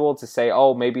schedule to say,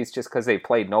 oh, maybe it's just because they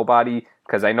played nobody,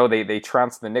 because I know they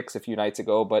trounced the Knicks a few nights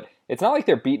ago, but it's not like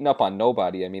they're beating up on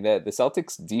nobody. I mean, the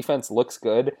Celtics defense looks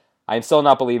good. I'm still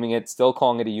not believing it, still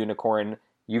calling it a unicorn.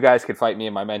 You guys could fight me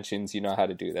in my mentions. You know how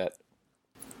to do that.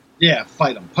 Yeah,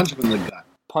 fight him. Punch him in the gut.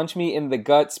 Punch me in the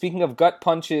gut. Speaking of gut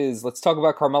punches, let's talk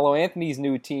about Carmelo Anthony's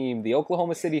new team, the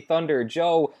Oklahoma City Thunder.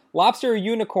 Joe, Lobster or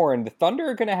Unicorn? The Thunder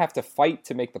are going to have to fight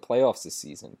to make the playoffs this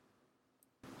season.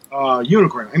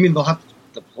 Unicorn. I mean, they'll have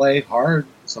to play hard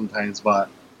sometimes, but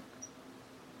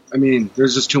I mean,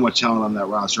 there's just too much talent on that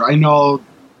roster. I know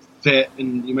fit,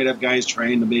 and you might have guys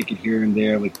trying to make it here and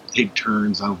there, like take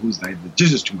turns on who's nice.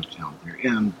 There's just too much talent there,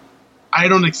 and I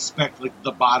don't expect like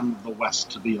the bottom of the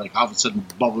West to be like all of a sudden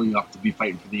bubbling up to be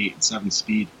fighting for the 8 and 7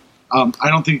 speed. I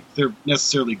don't think they're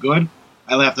necessarily good.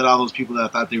 I laughed at all those people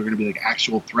that thought they were going to be like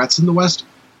actual threats in the West,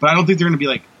 but I don't think they're going to be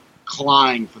like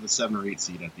clawing for the 7 or 8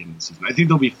 seed at the end of the season. I think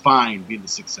they'll be fine being the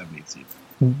 6, 7, 8 seed.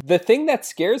 The thing that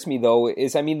scares me though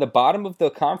is, I mean, the bottom of the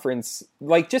conference,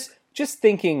 like just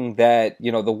thinking that,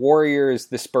 you know, the Warriors,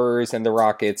 the Spurs, and the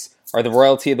Rockets are the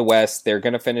royalty of the West. They're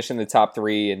going to finish in the top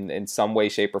 3 in some way,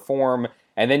 shape, or form.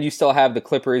 And then you still have the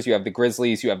Clippers, you have the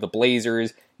Grizzlies, you have the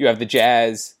Blazers, you have the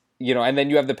Jazz, you know, and then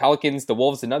you have the Pelicans, the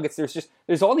Wolves, the Nuggets.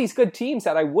 There's all these good teams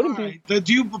that I wouldn't be.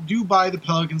 Do you buy the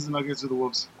Pelicans, the Nuggets, or the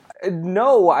Wolves?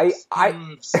 No,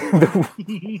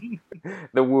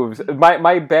 the Wolves.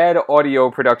 My bad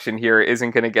audio production here isn't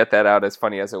going to get that out as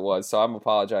funny as it was, so I'm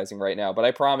apologizing right now. But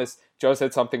I promise, Joe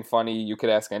said something funny. You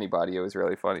could ask anybody. It was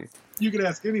really funny. You could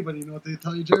ask anybody. You know what they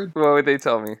tell you, Jared? What would they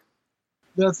tell me?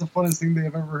 That's the funniest thing they've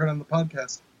ever heard on the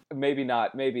podcast. Maybe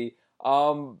not. Maybe.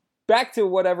 Back to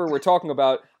whatever we're talking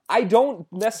about. I don't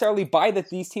necessarily buy that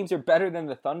these teams are better than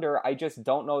the Thunder. I just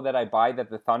don't know that I buy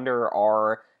that the Thunder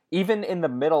are even in the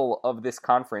middle of this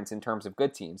conference in terms of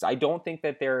good teams. I don't think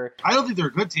that they're... I don't think they're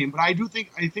a good team, but I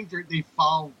think they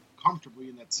fall comfortably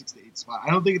in that 6 to 8 spot.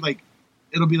 I don't think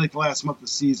it'll be like the last month of the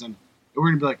season. We're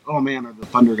going to be like, oh man, are the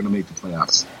Thunder going to make the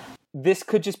playoffs? This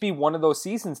could just be one of those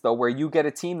seasons, though, where you get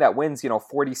a team that wins,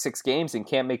 46 games and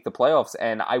can't make the playoffs,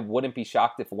 and I wouldn't be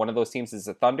shocked if one of those teams is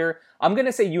the Thunder. I'm going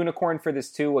to say unicorn for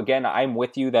this, too. Again, I'm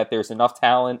with you that there's enough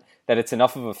talent, that it's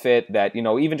enough of a fit, that,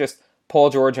 even just Paul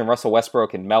George and Russell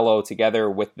Westbrook and Melo together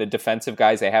with the defensive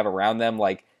guys they have around them,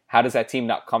 like, how does that team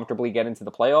not comfortably get into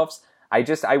the playoffs?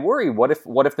 I worry. What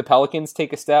if the Pelicans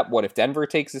take a step? What if Denver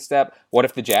takes a step? What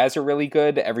if the Jazz are really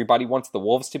good? Everybody wants the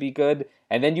Wolves to be good,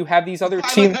 and then you have these other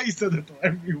teams. I like how you said that though.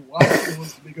 Everyone wants the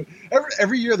Wolves to be good.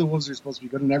 Every year the Wolves are supposed to be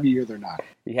good, and every year they're not.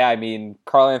 Yeah, I mean,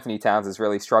 Karl Anthony Towns is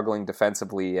really struggling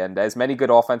defensively, and as many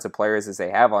good offensive players as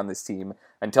they have on this team,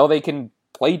 until they can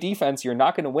play defense, you're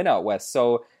not going to win out west.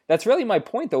 So that's really my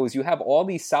point, though, is you have all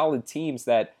these solid teams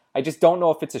that I just don't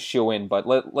know if it's a shoo-in, but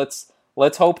let's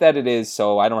hope that it is,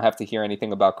 so I don't have to hear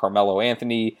anything about Carmelo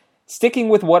Anthony. Sticking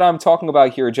with what I'm talking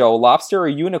about here, Joe, lobster or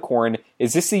unicorn,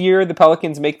 is this the year the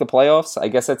Pelicans make the playoffs? I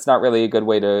guess that's not really a good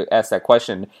way to ask that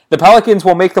question. The Pelicans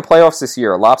will make the playoffs this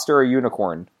year, lobster or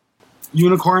unicorn?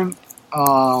 Unicorn,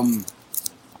 I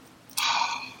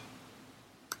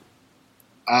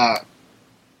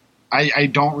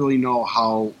don't really know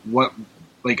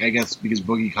I guess because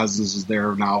Boogie Cousins is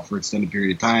there now for an extended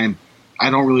period of time. I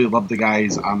don't really love the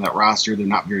guys on that roster. They're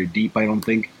not very deep, I don't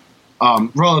think.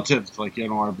 Relative to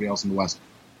everybody else in the West.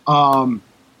 I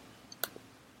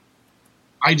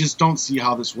just don't see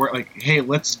how this works. Hey,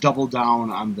 let's double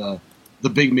down on the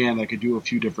big man that could do a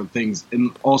few different things.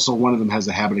 And also one of them has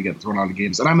a habit of getting thrown out of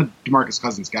games. And I'm a DeMarcus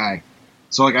Cousins guy.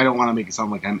 So I don't want to make it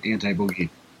sound like I'm anti-Boogie.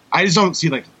 I just don't see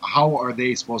how are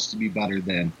they supposed to be better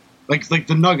than like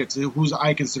the Nuggets, who's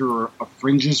I consider a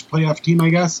fringes playoff team, I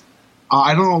guess.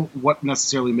 I don't know what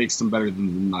necessarily makes them better than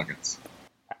the Nuggets.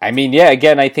 I mean, yeah,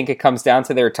 again, I think it comes down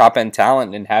to their top-end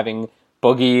talent and having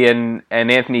Boogie and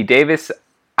Anthony Davis.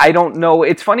 I don't know.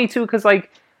 It's funny, too, because,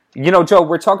 Joe,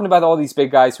 we're talking about all these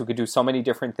big guys who could do so many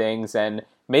different things, and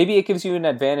maybe it gives you an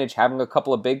advantage having a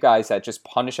couple of big guys that just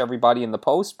punish everybody in the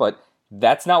post, but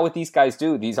that's not what these guys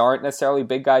do. These aren't necessarily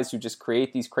big guys who just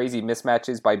create these crazy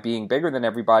mismatches by being bigger than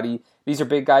everybody. These are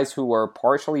big guys who are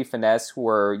partially finesse, who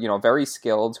are, very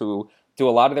skilled, who do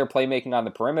a lot of their playmaking on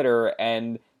the perimeter,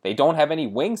 and they don't have any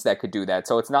wings that could do that.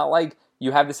 So it's not like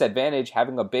you have this advantage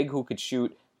having a big who could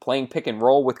shoot, playing pick and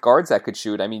roll with guards that could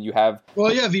shoot. I mean, you have...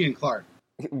 Well, you have Ian Clark.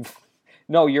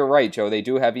 No, you're right, Joe. They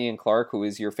do have Ian Clark, who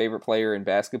is your favorite player in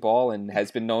basketball and has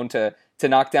been known to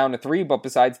knock down a three. But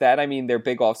besides that, I mean, their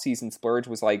big offseason splurge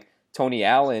was like Tony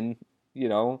Allen,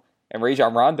 and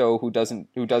Rajon Rondo, who doesn't.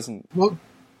 Well,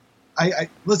 I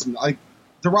listen.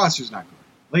 The roster's not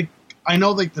good. I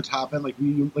know, the top end.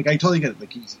 I totally get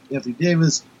it. He's Anthony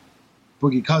Davis,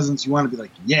 Boogie Cousins. You want to be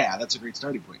yeah, that's a great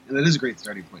starting point, and it is a great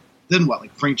starting point. Then what?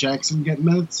 Frank Jackson getting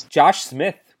minutes? Josh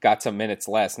Smith got some minutes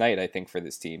last night, I think, for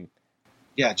this team.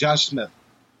 Yeah, Josh Smith.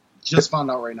 Just found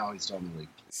out right now he's still in the league.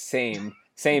 Same.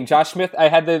 Josh Smith, I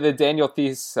had the Daniel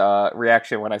Theis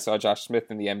reaction when I saw Josh Smith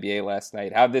in the NBA last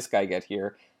night. How'd this guy get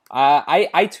here?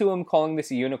 I too am calling this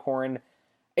a unicorn.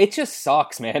 It just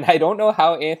sucks, man. I don't know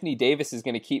how Anthony Davis is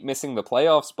going to keep missing the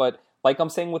playoffs, but like I'm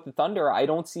saying with the Thunder, I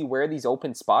don't see where these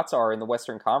open spots are in the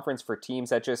Western Conference for teams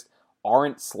that just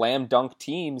aren't slam dunk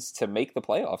teams to make the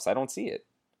playoffs. I don't see it.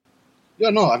 Yeah,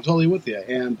 no, I'm totally with you.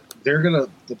 And the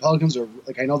Pelicans are,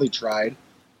 I know they tried.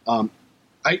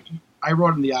 I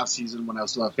wrote in the offseason when I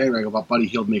was still at Fanrag about Buddy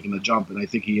Hield making the jump, and I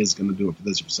think he is going to do it for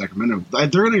this for Sacramento. They're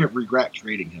going to regret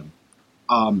trading him.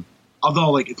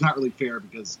 Although, it's not really fair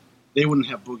because they wouldn't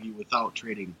have Boogie without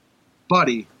trading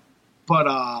Buddy.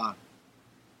 But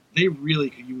they really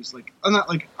could use,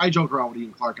 I joke around with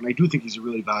Ian Clark, and I do think he's a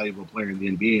really valuable player in the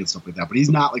NBA and stuff like that, but he's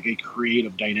not a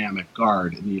creative, dynamic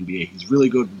guard in the NBA. He's really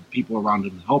good with people around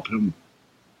him to help him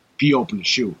be open to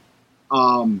shoot.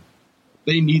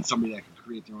 They need somebody that can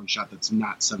create their own shot that's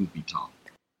not 7 feet tall.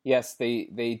 Yes,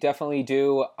 they definitely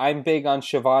do. I'm big on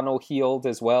Shavon O'Heald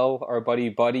as well, our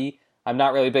buddy. I'm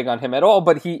not really big on him at all,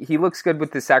 but he looks good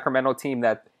with the Sacramento team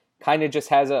that kind of just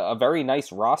has a very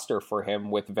nice roster for him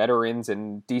with veterans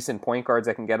and decent point guards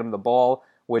that can get him the ball.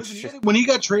 Which when he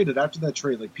got traded after that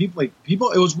trade,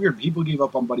 people, it was weird. People gave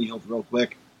up on Buddy Hield real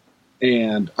quick,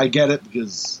 and I get it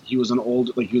because he was he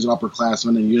was an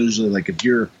upperclassman, and usually if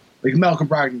you're Malcolm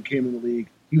Brogdon came in the league,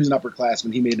 he was an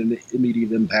upperclassman, he made an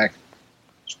immediate impact.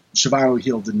 Shavon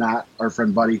O'Heald did not, our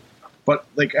friend Buddy, but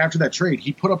after that trade,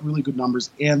 he put up really good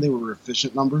numbers, and they were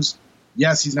efficient numbers.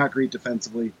 Yes, he's not great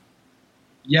defensively.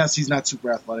 Yes, he's not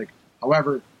super athletic.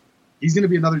 However, he's going to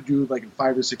be another dude in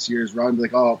 5 or 6 years where I'm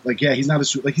yeah, he's not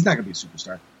he's not going to be a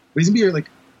superstar. But he's going to be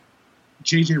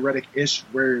JJ Redick-ish,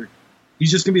 where he's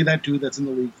just going to be that dude that's in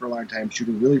the league for a long time,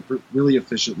 shooting really, really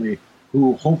efficiently,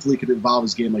 who hopefully could evolve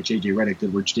his game like JJ Redick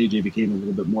did, where JJ became a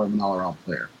little bit more of an all-around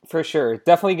player. For sure.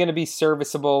 Definitely going to be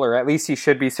serviceable, or at least he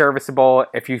should be serviceable.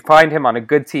 If you find him on a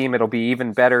good team, it'll be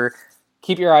even better.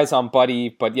 Keep your eyes on Buddy,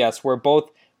 but yes, we're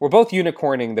both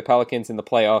unicorning the Pelicans in the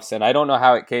playoffs, and I don't know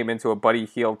how it came into a Buddy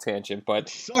Hield tangent, but...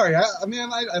 Sorry, I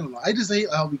don't know. I just hate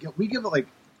how we give it,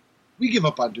 we give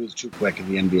up on dudes too quick in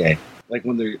the NBA. Like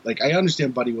when they're like, I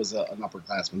understand Buddy was an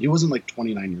upperclassman. He wasn't like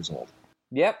 29 years old.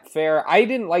 Yep, fair. I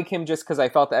didn't like him just because I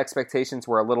felt the expectations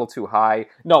were a little too high.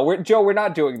 No, Joe, we're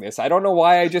not doing this. I don't know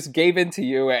why I just gave in to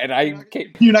you, and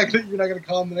You're not gonna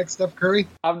call him the next Steph Curry?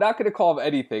 I'm not gonna call him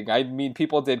anything. I mean,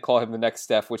 people did call him the next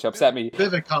Steph, which upset me.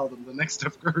 Vivek called him the next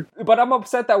Steph Curry. But I'm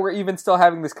upset that we're even still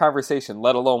having this conversation,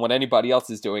 let alone what anybody else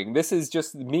is doing. This is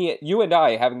just me, you and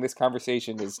I having this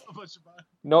conversation. Is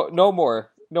no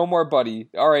more, Buddy.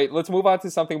 All right, let's move on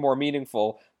to something more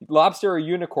meaningful. Lobster or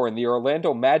unicorn? The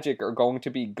Orlando Magic are going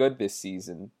to be good this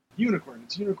season. Unicorn.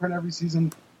 It's unicorn every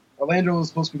season. Orlando was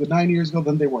supposed to be good 9 years ago,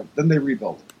 then they weren't. Then they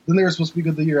rebuilt. Then they were supposed to be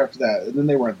good the year after that, and then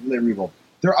they weren't. Then they rebuilt.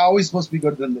 They're always supposed to be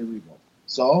good, then they rebuild.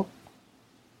 So,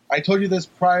 I told you this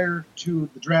prior to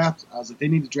the draft. I was like, they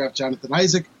need to draft Jonathan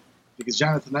Isaac, because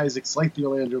Jonathan Isaac's like the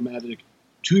Orlando Magic,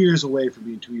 2 years away from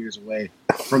being 2 years away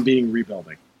from being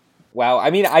rebuilding. Wow, I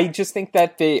mean, I just think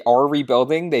that they are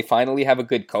rebuilding. They finally have a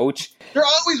good coach. They're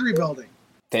always rebuilding.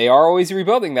 They are always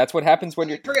rebuilding. That's what happens when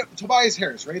you're... Forget Tobias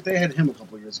Harris, right? They had him a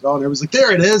couple years ago, and it was like,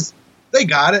 there it is. They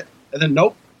got it. And then,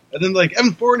 nope. And then, like,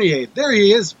 Evan Fournier, there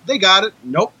he is. They got it.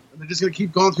 Nope. And they're just going to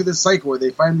keep going through this cycle where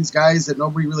they find these guys that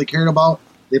nobody really cared about.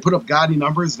 They put up gaudy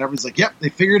numbers, and everybody's like, yep, they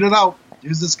figured it out.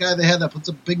 Here's this guy they had that puts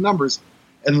up big numbers.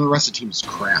 And then the rest of the team is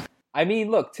crap. I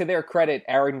mean, look, to their credit,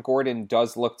 Aaron Gordon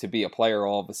does look to be a player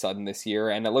all of a sudden this year,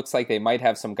 and it looks like they might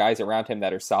have some guys around him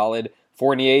that are solid.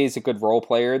 Fournier is a good role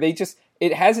player.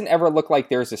 It hasn't ever looked like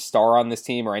there's a star on this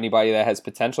team or anybody that has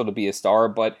potential to be a star,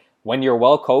 but when you're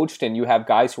well coached and you have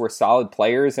guys who are solid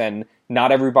players and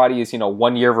not everybody is,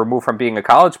 1 year removed from being a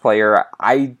college player,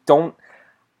 I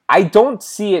don't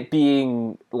see it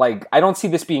being, I don't see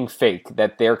this being fake,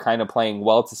 that they're kind of playing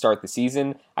well to start the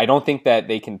season. I don't think that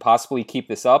they can possibly keep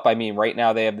this up. I mean, right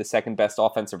now they have the second best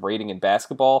offensive rating in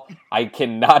basketball. I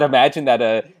cannot imagine that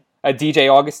a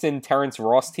DJ Augustin, Terrence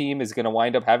Ross team is going to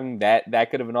wind up having that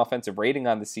good of an offensive rating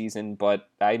on the season. But,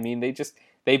 I mean,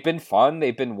 they've been fun,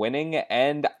 they've been winning,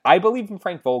 and I believe in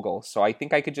Frank Vogel. So I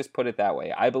think I could just put it that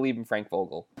way. I believe in Frank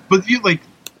Vogel. But you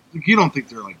don't think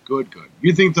they're good.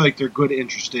 You think they're good,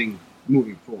 interesting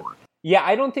moving forward. Yeah,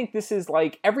 I don't think this is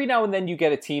every now and then you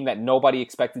get a team that nobody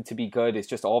expected to be good is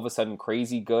just all of a sudden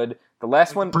crazy good. The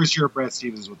last one... First year of Brad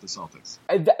Stevens with the Celtics.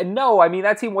 No, I mean,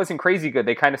 that team wasn't crazy good.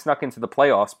 They kind of snuck into the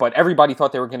playoffs, but everybody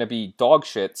thought they were going to be dog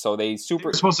shit, so they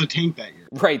were supposed to tank that year.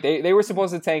 Right, they were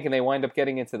supposed to tank, and they wind up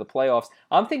getting into the playoffs.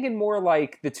 I'm thinking more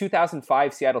like the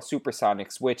 2005 Seattle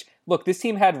Supersonics, which, look, this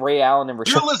team had Ray Allen and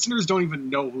Rashard... Your listeners don't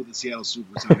even know who the Seattle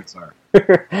Supersonics are.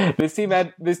 This team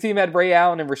had Ray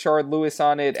Allen and Rashard Lewis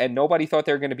on it, and nobody thought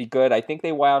they were going to be good. I think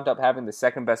they wound up having the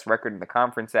second best record in the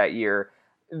conference that year.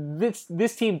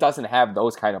 This team doesn't have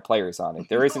those kind of players on it.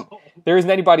 There isn't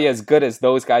anybody as good as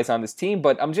those guys on this team,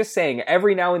 but I'm just saying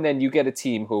every now and then you get a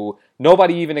team who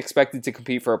nobody even expected to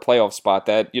compete for a playoff spot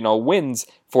that, wins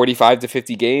 45 to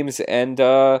 50 games, and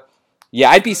I'd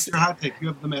be... That's your hot take. You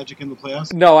have the Magic in the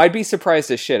playoffs? No, I'd be surprised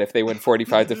as shit if they win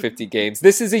 45 to 50 games.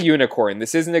 This is a unicorn.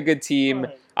 This isn't a good team.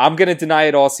 Right. I'm going to deny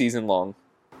it all season long.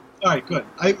 All right, good.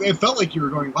 It felt like you were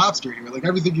going lobster here.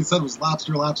 Everything you said was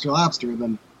lobster, and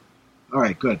then... All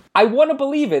right, good. I want to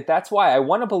believe it. That's why I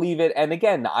want to believe it. And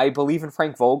again, I believe in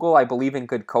Frank Vogel. I believe in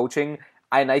good coaching.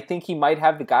 And I think he might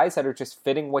have the guys that are just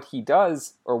fitting what he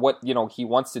does or what, he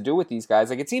wants to do with these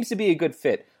guys. It seems to be a good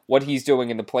fit, what he's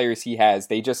doing and the players he has.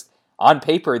 They just, on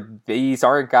paper, these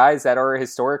aren't guys that are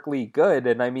historically good.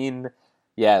 And I mean,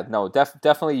 yeah, no,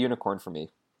 definitely unicorn for me.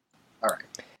 All right.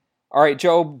 All right,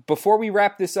 Joe, before we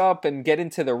wrap this up and get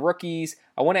into the rookies,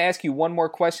 I want to ask you one more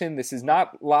question. This is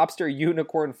not lobster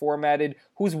unicorn formatted.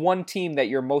 Who's one team that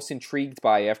you're most intrigued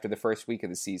by after the first week of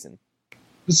the season?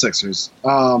 The Sixers.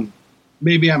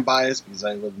 Maybe I'm biased because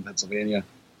I live in Pennsylvania.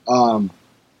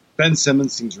 Ben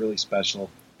Simmons seems really special.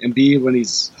 Embiid, when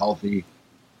he's healthy,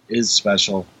 is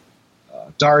special.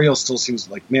 Dario still seems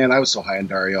man, I was so high on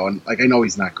Dario, and I know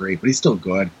he's not great, but he's still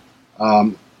good.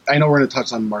 I know we're going to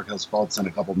touch on Markelle Fultz in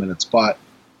a couple minutes, but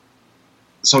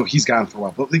so he's gone for a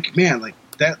while. But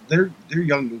that their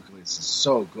young nucleus is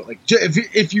so good.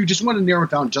 If you just want to narrow it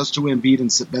down just to Embiid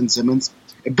and Ben Simmons,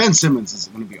 Ben Simmons is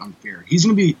going to be unfair. He's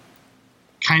going to be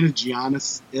kind of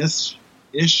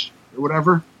Giannis-ish or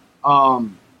whatever.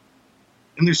 And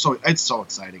it's so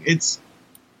exciting. It's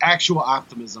actual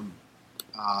optimism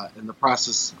in the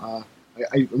process.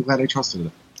 I'm glad I trusted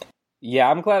it.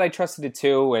 Yeah, I'm glad I trusted it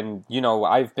too, and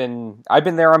I've been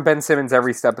there on Ben Simmons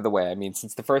every step of the way. I mean,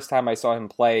 since the first time I saw him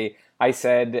play, I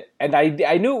said, and I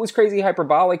knew it was crazy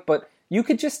hyperbolic, but you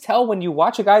could just tell when you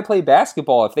watch a guy play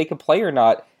basketball if they could play or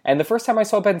not. And the first time I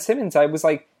saw Ben Simmons, I was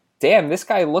like, damn, this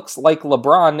guy looks like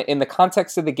LeBron in the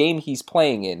context of the game he's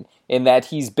playing in that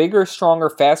he's bigger, stronger,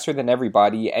 faster than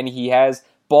everybody, and he has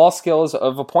ball skills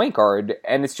of a point guard.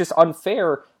 And it's just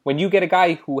unfair when you get a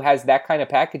guy who has that kind of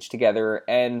package together.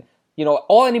 And, you know,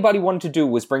 all anybody wanted to do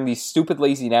was bring these stupid,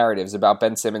 lazy narratives about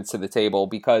Ben Simmons to the table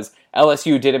because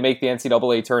LSU didn't make the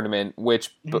NCAA tournament,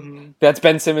 which that's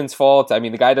Ben Simmons' fault. I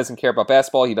mean, the guy doesn't care about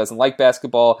basketball. He doesn't like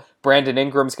basketball. Brandon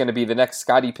Ingram's going to be the next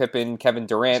Scottie Pippen, Kevin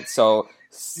Durant. So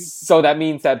that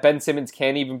means that Ben Simmons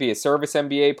can't even be a service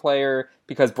NBA player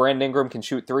because Brandon Ingram can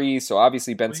shoot threes. So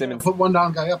obviously Ben Simmons... Put one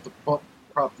down guy up to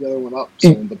prop the other one up.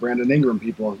 So the Brandon Ingram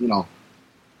people, you know...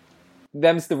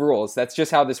 Them's the rules. That's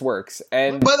just how this works.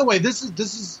 And by the way, this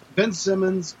is Ben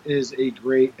Simmons is a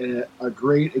great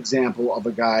example of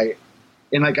a guy,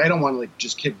 and like I don't want to like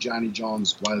just kick Johnny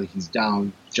Jones while he's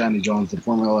down. Johnny Jones, the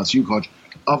former LSU coach,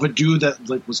 of a dude that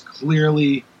like was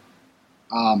clearly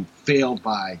failed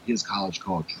by his college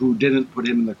coach, who didn't put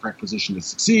him in the correct position to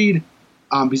succeed.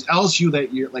 Because LSU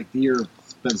that year, like the year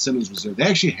Ben Simmons was there, they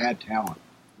actually had talent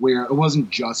where it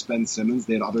wasn't just Ben Simmons;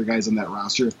 they had other guys on that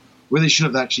roster where they should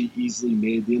have actually easily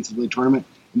made the NCAA tournament.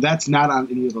 And that's not on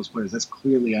any of those players. That's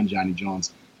clearly on Johnny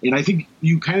Jones. And I think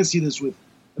you kind of see this with,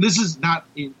 and this is not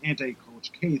an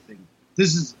anti-Coach K thing.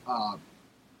 This is how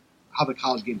the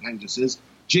college game kind of just is.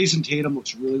 Jason Tatum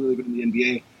looks really, really good in the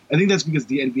NBA. I think that's because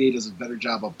the NBA does a better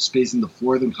job of spacing the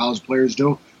floor than college players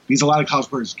do. Because a lot of college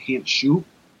players can't shoot.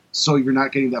 So you're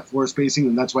not getting that floor spacing.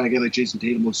 And that's why a guy like Jason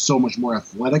Tatum looks so much more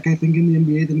athletic, I think, in the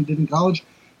NBA than he did in college.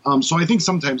 So I think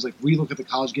sometimes, like, we look at the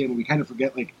college game and we kind of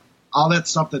forget, like, all that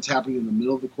stuff that's happening in the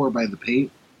middle of the court by the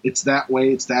paint. It's that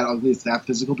way, it's that ugly, it's that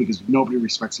physical because nobody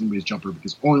respects anybody's jumper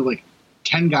because only, like,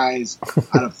 10 guys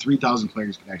out of 3,000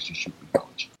 players can actually shoot in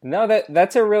college. No,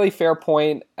 that's a really fair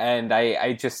point, and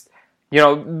I just, you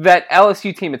know, that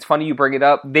LSU team, it's funny you bring it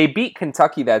up. They beat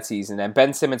Kentucky that season, and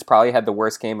Ben Simmons probably had the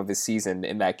worst game of his season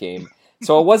in that game.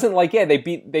 So it wasn't like, yeah, they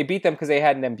beat them because they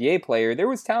had an NBA player. There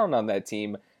was talent on that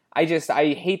team. I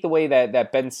hate the way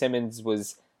that Ben Simmons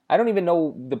was, I don't even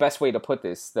know the best way to put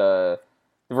this, the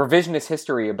revisionist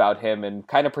history about him and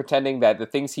kind of pretending that the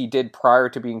things he did prior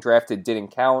to being drafted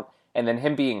didn't count, and then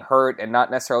him being hurt and not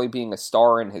necessarily being a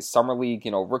star in his summer league,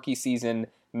 you know, rookie season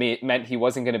meant he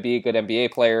wasn't going to be a good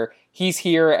NBA player. He's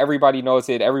here, everybody knows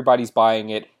it, everybody's buying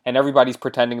it, and everybody's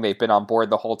pretending they've been on board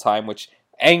the whole time, which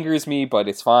angers me, but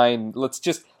it's fine.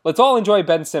 Let's all enjoy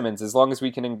Ben Simmons as long as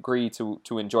we can agree to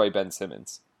enjoy Ben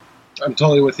Simmons. I'm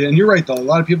totally with you. And you're right, though. A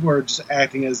lot of people are just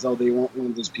acting as though they weren't one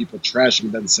of those people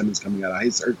trashing Ben Simmons coming out of high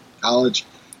school or college.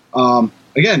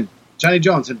 Again, Johnny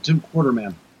Jones and Tim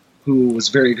Quarterman, who was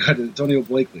very good, and Antonio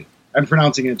Blakely. I'm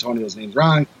pronouncing Antonio's names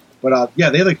wrong. But, yeah,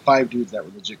 they had like 5 dudes that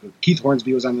were legit good. Keith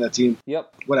Hornsby was on that team.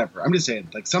 Yep. Whatever. I'm just saying,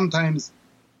 like, sometimes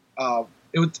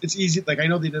it's easy. Like, I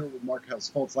know they did it with Markelle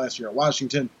Fultz last year at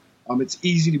Washington. It's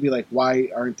easy to be like, why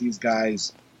aren't these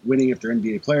guys winning if they're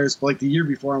NBA players? But, like, the year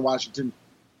before in Washington,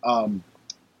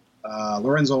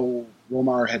 Lorenzo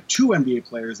Romar had 2 NBA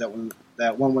players that one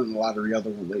went in the lottery, the other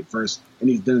one late first, and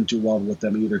he didn't do well with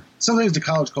them either. Sometimes the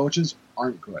college coaches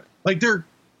aren't good.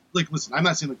 Listen, I'm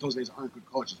not saying like those guys aren't good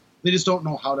coaches. They just don't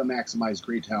know how to maximize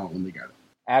great talent when they got it.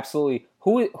 Absolutely.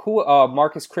 Who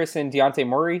Marcus Chris and Dejounte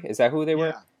Murray? Is that who they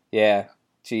were? Yeah.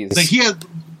 Jeez. Like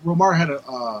Romar had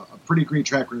a pretty great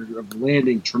track record of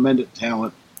landing tremendous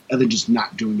talent and then just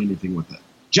not doing anything with it.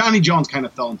 Johnny Jones kind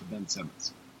of fell into Ben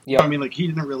Simmons. Yeah, I mean, like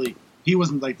he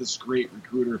wasn't like this great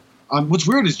recruiter. What's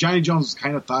weird is Johnny Jones was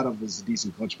kind of thought of as a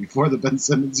decent coach before the Ben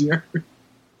Simmons year.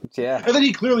 Yeah, and then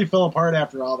he clearly fell apart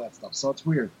after all that stuff. So it's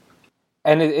weird.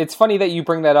 And it's funny that you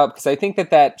bring that up because I think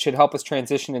that should help us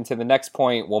transition into the next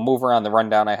point. We'll move around the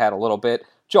rundown I had a little bit.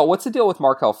 Joe, what's the deal with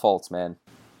Markelle Fultz, man?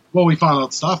 Well, we found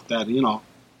out stuff that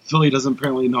Philly doesn't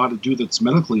apparently know how to do its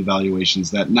medical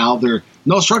evaluations. That now they're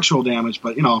no structural damage,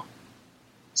 but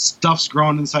stuff's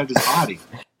growing inside his body.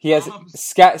 He has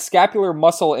scapular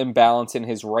muscle imbalance in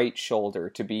his right shoulder,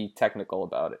 to be technical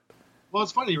about it. Well,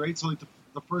 it's funny, right? So like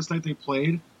the first night they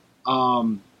played,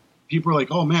 people were like,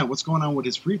 "Oh man, what's going on with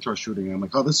his free throw shooting?" And I'm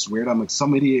like, "Oh, this is weird." I'm like,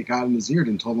 some idiot got in his ear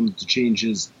and told him to change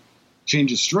his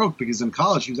stroke because in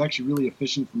college he was actually really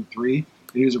efficient from 3, and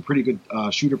he was a pretty good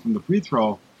shooter from the free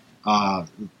throw,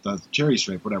 the cherry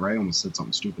stripe, whatever. I almost said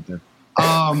something stupid there.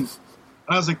 And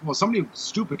I was like, well, somebody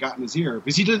stupid got in his ear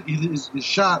because his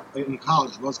shot in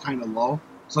college was kind of low.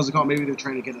 So I was like, oh, maybe they're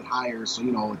trying to get it higher,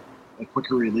 so a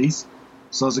quicker release.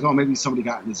 So I was like, oh, maybe somebody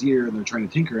got in his ear and they're trying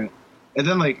to tinker it. And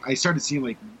then like I started seeing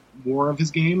like more of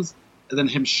his games, and then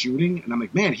him shooting, and I'm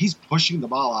like, man, he's pushing the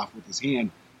ball off with his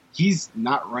hand. He's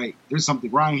not right. There's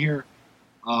something wrong here.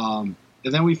 And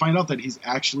then we find out that he's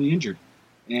actually injured,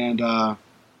 and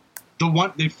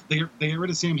they got rid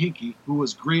of Sam Hinkie, who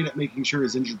was great at making sure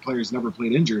his injured players never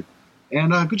played injured.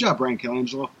 And good job, Brian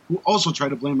Colangelo, who also tried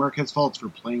to blame Marquez Fultz for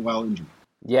playing while injured.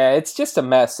 Yeah, it's just a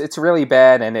mess. It's really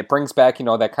bad, and it brings back,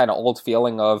 that kind of old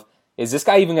feeling of, is this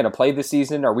guy even going to play this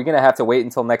season? Are we going to have to wait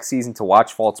until next season to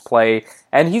watch Fultz play?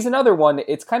 And he's another one.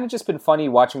 It's kind of just been funny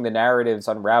watching the narratives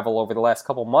unravel over the last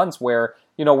couple months where,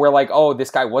 we're like, oh, this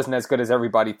guy wasn't as good as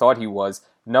everybody thought he was.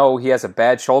 No, he has a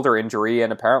bad shoulder injury,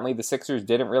 and apparently the Sixers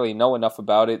didn't really know enough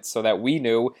about it so that we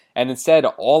knew. And instead,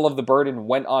 all of the burden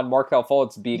went on Markelle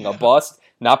Fultz being a bust,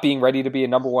 not being ready to be a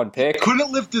number one pick.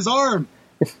 Couldn't lift his arm.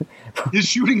 His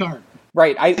shooting arm.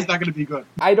 Right. He's not going to be good.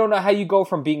 I don't know how you go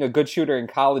from being a good shooter in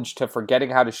college to forgetting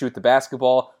how to shoot the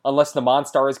basketball, unless the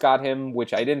Monstars got him,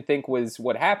 which I didn't think was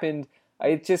what happened.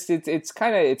 It's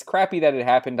crappy that it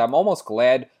happened. I'm almost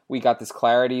glad we got this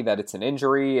clarity that it's an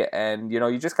injury, and,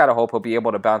 you just got to hope he'll be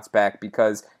able to bounce back,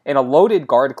 because in a loaded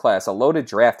guard class, a loaded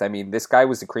draft, I mean, this guy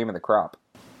was the cream of the crop.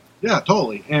 Yeah,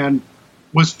 totally. And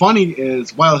what's funny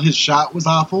is, while his shot was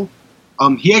awful,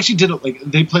 he actually did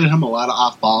it, they played him a lot of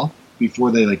off-ball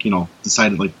before they,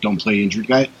 decided, don't play injured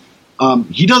guy.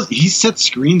 He sets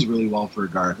screens really well for a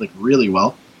guard, really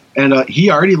well. And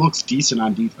he already looks decent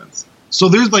on defense. So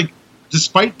there's,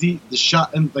 despite the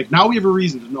shot, and, now we have a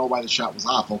reason to know why the shot was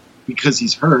awful, because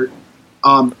he's hurt.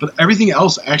 But everything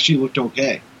else actually looked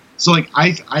okay. So,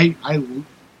 I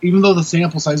even though the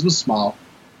sample size was small,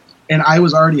 and I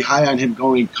was already high on him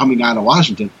coming out of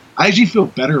Washington, I actually feel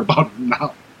better about him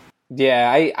now.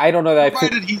 Yeah, I don't know that.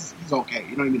 Provided he's okay,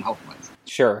 you know what I mean, health-wise.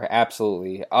 Sure,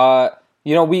 absolutely.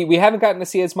 We haven't gotten to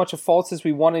see as much of Fultz as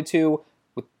we wanted to,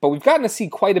 but we've gotten to see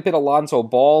quite a bit of Lonzo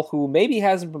Ball, who maybe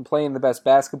hasn't been playing the best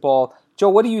basketball. Joe,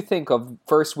 what do you think of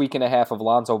first week and a half of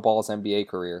Lonzo Ball's NBA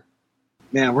career?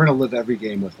 Man, we're going to live every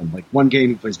game with him. One game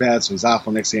he plays bad, so he's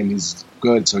awful. Next game he's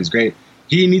good, so he's great.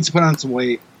 He needs to put on some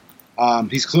weight.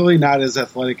 He's clearly not as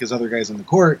athletic as other guys on the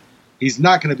court. He's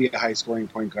not going to be a high-scoring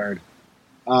point guard.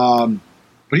 But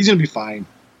he's going to be fine.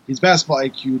 His basketball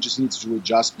IQ just needs to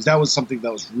adjust, because that was something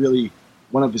that was really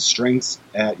one of his strengths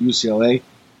at UCLA.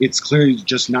 It's clearly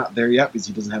just not there yet because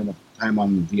he doesn't have enough time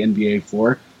on the NBA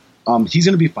floor. He's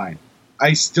going to be fine.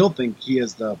 I still think he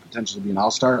has the potential to be an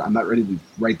all-star. I'm not ready to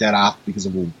write that off because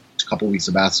of a couple weeks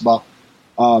of basketball.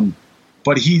 But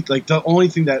the only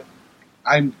thing that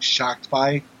I'm shocked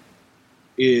by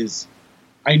is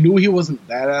I knew he wasn't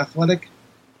that athletic.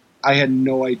 I had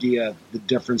no idea the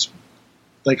difference,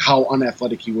 how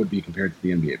unathletic he would be compared to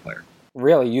the NBA player.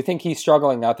 Really? You think he's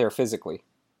struggling out there physically?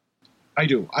 I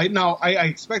do. I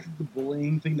expected the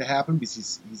bullying thing to happen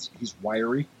because he's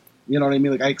wiry. You know what I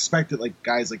mean? I expected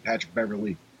guys like Patrick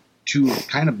Beverley to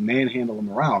kind of manhandle him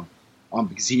around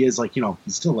because he is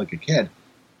he's still a kid.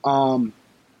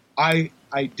 I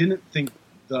didn't think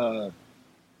there'd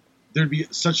be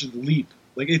such a leap.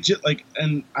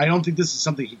 And I don't think this is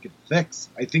something he could fix.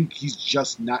 I think he's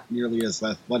just not nearly as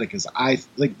athletic as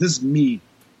this is me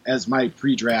as my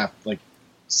pre-draft,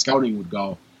 scouting would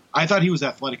go. I thought he was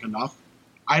athletic enough.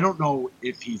 I don't know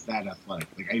if he's that athletic.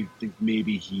 I think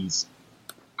maybe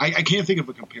I can't think of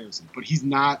a comparison, but he's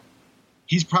not,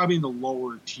 he's probably in the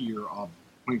lower tier of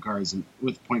point guards and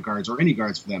with point guards or any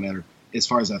guards for that matter, as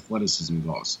far as athleticism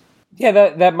goes. Yeah,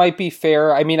 that might be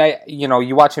fair. I mean,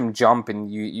 you watch him jump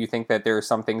and you think that there are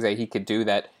some things that he could do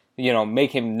that,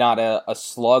 make him not a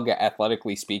slug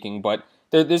athletically speaking, but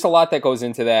there's a lot that goes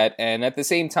into that. And at the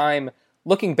same time,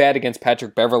 looking bad against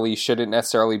Patrick Beverley shouldn't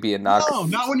necessarily be a knock. No,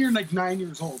 not when you're 9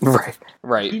 years old.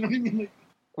 Right. You know what I mean?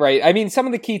 Right. I mean, some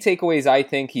of the key takeaways, I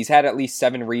think, he's had at least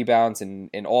 7 rebounds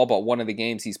in all but one of the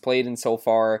games he's played in so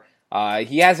far.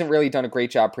 He hasn't really done a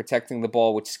great job protecting the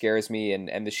ball, which scares me,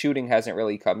 and the shooting hasn't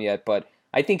really come yet, but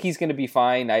I think he's going to be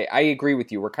fine. I agree with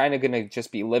you. We're kind of going to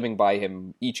just be living by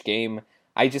him each game.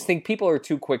 I just think people are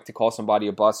too quick to call somebody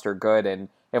a bust or good, and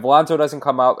if Lonzo doesn't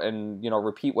come out and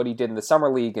repeat what he did in the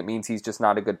summer league, it means he's just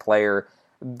not a good player.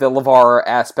 The LeVar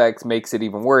aspect makes it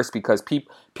even worse because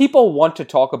people want to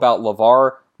talk about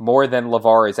LeVar more than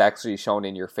LeVar is actually shown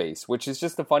in your face, which is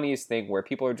just the funniest thing where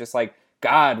people are just like,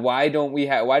 God, why do we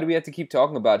have to keep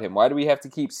talking about him? Why do we have to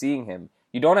keep seeing him?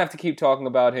 You don't have to keep talking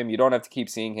about him. You don't have to keep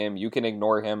seeing him. You can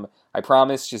ignore him. I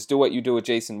promise. Just do what you do with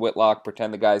Jason Whitlock.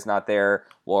 Pretend the guy's not there.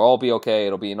 We'll all be okay.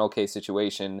 It'll be an okay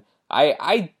situation.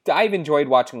 I've enjoyed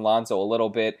watching Lonzo a little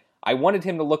bit. I wanted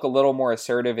him to look a little more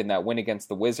assertive in that win against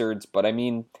the Wizards, but I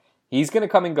mean, he's going to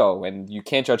come and go, and you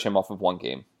can't judge him off of one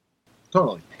game.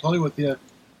 Totally with you.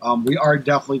 We are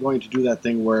definitely going to do that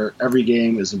thing where every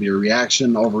game is going to be a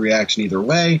reaction, overreaction either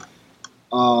way.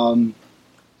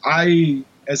 I,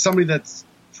 as somebody that's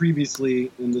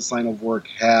previously in this line of work,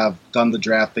 have done the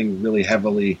draft thing really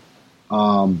heavily.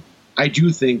 I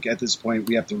do think at this point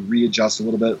we have to readjust a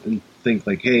little bit and think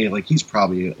like, hey, like he's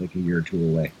probably like a year or two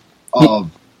away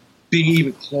of being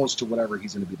even close to whatever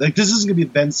he's going to be. Like this isn't going to be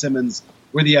Ben Simmons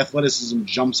where the athleticism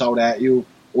jumps out at you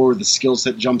or the skill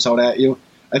set jumps out at you.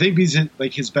 I think he's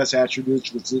like his best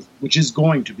attributes, which is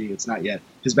going to be, it's not yet,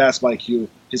 his basketball IQ,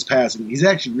 his passing. He's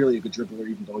actually really a good dribbler,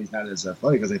 even though he's not as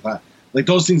athletic as I thought. Like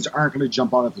those things aren't going to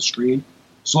jump out at the screen.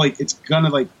 So like it's gonna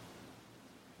like.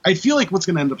 I feel like what's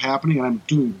going to end up happening, and I'm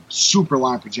doing super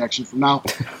long projection from now.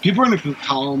 People are going to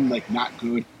call him like not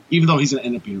good, even though he's going to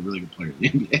end up being a really good player in the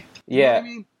NBA. You know what I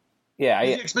mean? Yeah.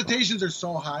 The expectations are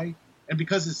so high, and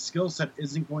because his skill set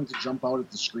isn't going to jump out at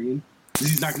the screen,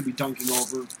 because he's not going to be dunking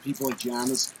over people like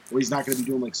Giannis, or he's not going to be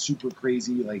doing like super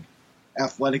crazy like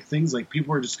athletic things. Like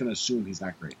people are just going to assume he's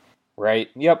not great.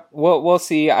 Right. Yep. We'll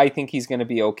see. I think he's going to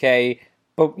be okay.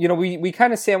 But you know, we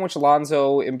kind of sandwich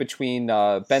Lonzo in between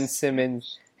Ben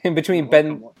Simmons. In between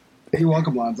You're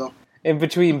welcome, Lonzo. In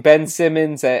between Ben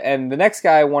Simmons and the next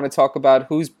guy I want to talk about,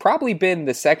 who's probably been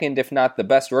the second, if not the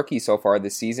best rookie so far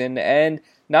this season, and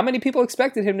not many people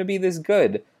expected him to be this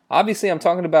good. Obviously, I'm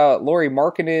talking about Lauri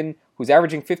Markkanen, who's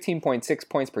averaging 15.6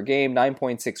 points per game,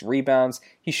 9.6 rebounds.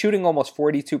 He's shooting almost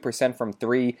 42% from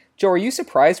three. Joe, are you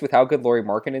surprised with how good Lauri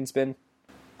Markkanen's been?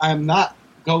 I'm not.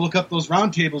 Go look up those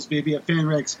roundtables, baby, at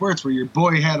FanRag Sports, where your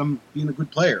boy had him being a good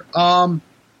player.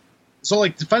 So,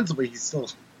 like, defensively, he's still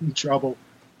in trouble.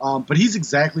 But he's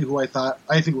exactly who I thought.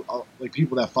 I think, like,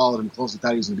 people that followed him closely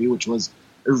thought he was going to be, which was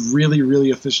a really,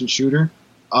 really efficient shooter.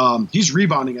 He's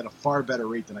rebounding at a far better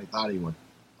rate than I thought he would.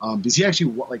 Because he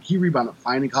actually, like, he rebounded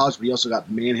fine in college, but he also got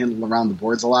manhandled around the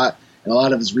boards a lot. And a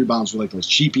lot of his rebounds were, like, those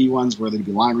cheapy ones where they'd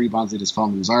be line rebounds. They just fell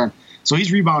into his arm. So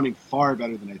he's rebounding far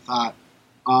better than I thought.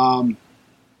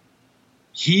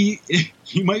 He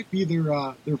might be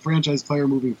their franchise player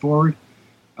moving forward.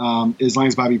 As long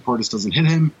as Bobby Portis doesn't hit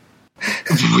him.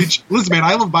 Which, listen, man,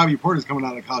 I love Bobby Portis coming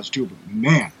out of college too, but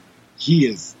man, he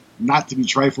is not to be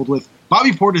trifled with.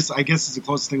 Bobby Portis, I guess, is the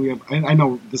closest thing we have. I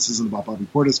know this isn't about Bobby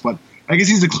Portis, but I guess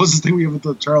he's the closest thing we have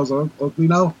to Charles Oakley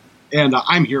now. And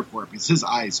I'm here for it because his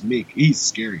eyes he's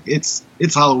scary. It's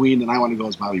Halloween, and I want to go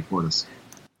as Bobby Portis.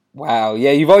 Wow.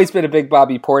 Yeah, you've always been a big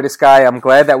Bobby Portis guy. I'm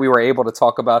glad that we were able to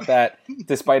talk about that,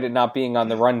 despite it not being on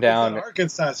the rundown.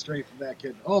 Arkansas straight from that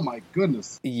kid. Oh, my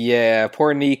goodness. Yeah,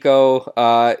 poor Nico.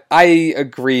 I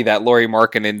agree that Lauri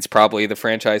Markkanen's probably the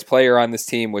franchise player on this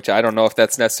team, which I don't know if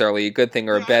that's necessarily a good thing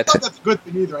or a bad thing. I thought that's a good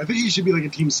thing either. I think he should be like a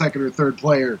team second or third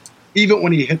player, even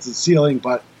when he hits the ceiling,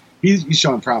 but he's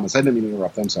showing promise. I didn't mean to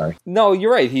interrupt. I'm sorry. No,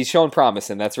 you're right. He's shown promise,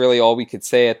 and that's really all we could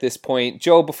say at this point.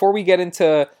 Joe, before we get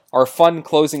into our fun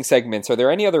closing segments, are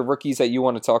there any other rookies that you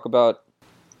want to talk about?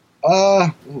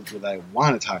 What would I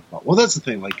want to talk about? Well, that's the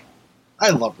thing. Like, I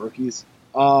love rookies.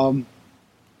 Not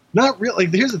really.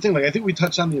 Like, here's the thing. Like, I think we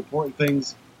touched on the important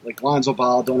things. Like, Lonzo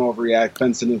Ball, don't overreact.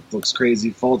 Ben Simmons looks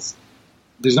crazy. Fultz,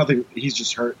 there's nothing. He's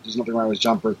just hurt. There's nothing wrong with his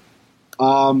jumper.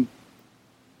 I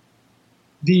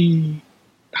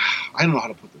don't know how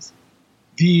to put this.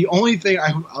 The only thing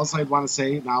else I'd want to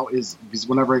say now is, because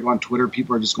whenever I go on Twitter,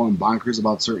 people are just going bonkers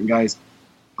about certain guys.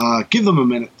 Give them a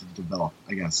minute to develop,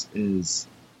 I guess.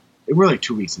 We're like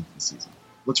 2 weeks into the season.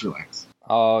 Let's relax.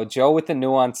 Oh, Joe with the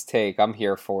nuanced take. I'm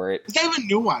here for it. It's not even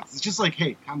nuanced. It's just like,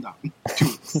 hey, calm down. 2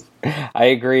 weeks. I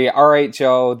agree. All right,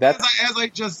 Joe. As I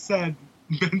just said,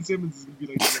 Ben Simmons is going to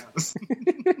be like this.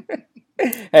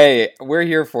 Hey, we're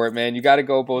here for it, man. You got to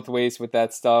go both ways with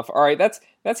that stuff. All right, that's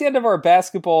the end of our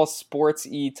basketball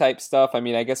sports-y type stuff. I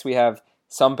mean, I guess we have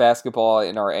some basketball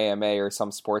in our AMA or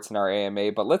some sports in our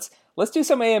AMA, but let's do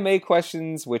some AMA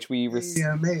questions, which we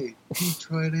AMA,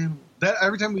 Detroit Animal. That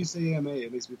every time we say AMA,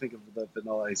 it makes me think of the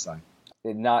Vanilla Ice sign.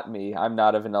 Not me. I'm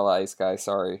not a Vanilla Ice guy.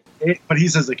 Sorry. But he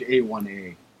says like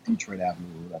A1A. Detroit Avenue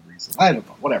or whatever he said. I don't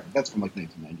know. Whatever. That's from like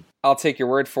 1990. I'll take your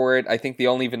word for it. I think the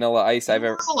only Vanilla Ice I've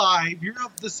ever... You're alive. You're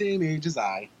of the same age as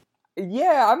I.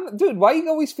 Yeah, dude, why do you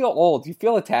always feel old? You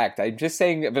feel attacked. I'm just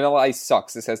saying that Vanilla Ice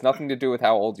sucks. This has nothing to do with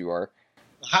how old you are.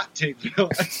 Hot take. Vanilla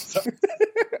Ice sucks.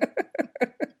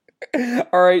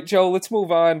 All right, Joe, let's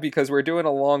move on because we're doing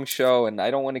a long show and I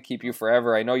don't want to keep you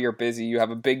forever. I know you're busy. You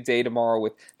have a big day tomorrow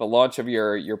with the launch of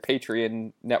your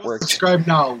Patreon network. Subscribe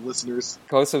now, listeners.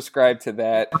 Go subscribe to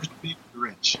that. Make him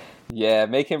rich. Yeah,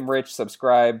 make him rich.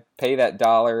 Subscribe. Pay that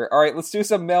 $1. All right, let's do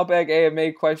some mailbag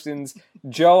AMA questions.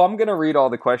 Joe, I'm going to read all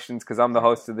the questions because I'm the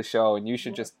host of the show and you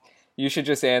should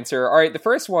just answer. All right, the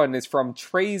first one is from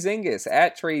Trey Zingas,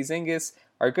 at Trey Zingas.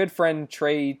 Our good friend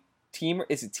Trey Teamer.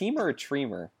 Is it Teamer or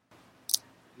Treamer?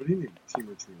 What do you mean,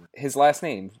 Teamer? His last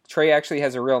name. Trey actually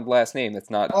has a real last name. That's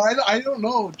not... Oh, I don't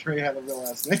know if Trey had a real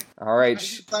last name. All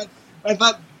right. I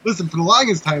thought, listen, for the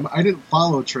longest time, I didn't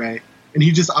follow Trey. and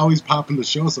he just always popped in the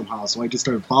show somehow. So I just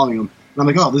started following him, and I'm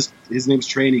like, oh, his name's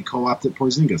Trey, and he co-opted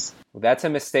Porzingis. Well, that's a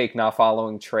mistake not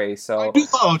following Trey. So I do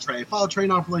follow Trey. I follow Trey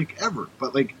now for like ever,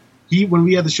 but like when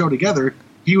we had the show together,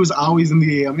 he was always in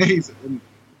the AMAs, and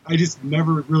I just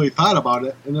never really thought about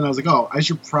it. And then I was like, oh, I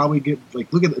should probably get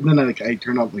look at it. And then I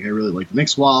turned out I really like the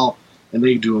Knicks wall, and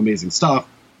they do amazing stuff.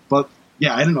 But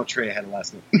yeah, I didn't know Trey had a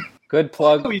last name. Good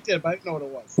plug. I know he did, but I didn't know what it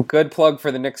was. Good plug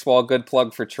for the Knicks wall. Good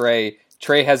plug for Trey.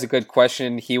 Trey has a good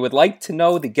question. He would like to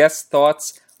know the guest's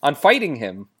thoughts on fighting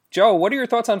him. Joe, what are your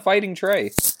thoughts on fighting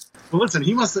Trey? Well, listen,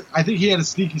 I think he had a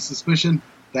sneaky suspicion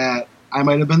that I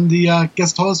might have been the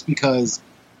guest host because,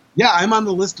 yeah, I'm on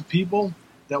the list of people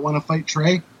that want to fight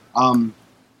Trey.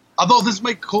 Although this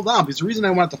might cool down, because the reason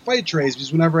I wanted to fight Trey is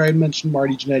because whenever I mentioned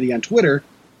Marty Jannetty on Twitter,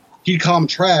 he'd call him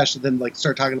trash and then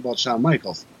start talking about Shawn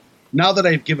Michaels. Now that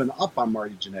I've given up on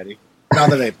Marty Jannetty, now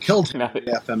that I've killed him in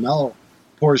the FML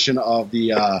portion of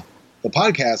the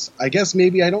podcast, I guess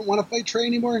maybe I don't want to fight Trey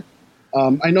anymore.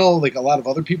 I know a lot of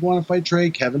other people want to fight Trey.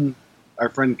 Kevin, our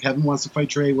friend Kevin, wants to fight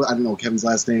Trey. I don't know Kevin's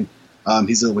last name.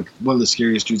 He's one of the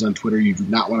scariest dudes on Twitter. You do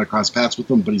not want to cross paths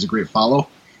with him, but he's a great follow.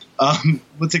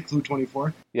 Let's take Clue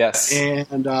 24. Yes.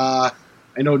 And I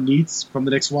know Neats from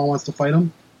the Knicks wall wants to fight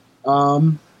him.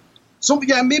 So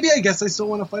yeah, maybe I guess I still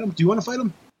want to fight him. Do you want to fight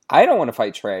him? I don't want to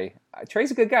fight Trey.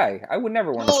 Trey's a good guy. I would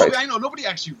never want to fight. I know nobody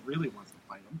actually really wants to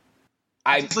fight him.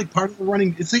 It's part of the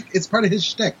running. It's part of his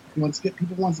shtick. He wants to get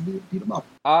people wants to beat him up.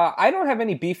 I don't have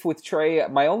any beef with Trey.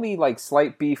 My only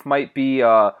slight beef might be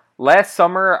last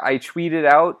summer I tweeted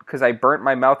out because I burnt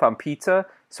my mouth on pizza.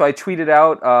 So I tweeted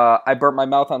out I burnt my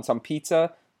mouth on some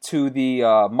pizza to the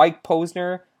Mike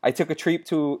Posner. I took a trip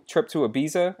to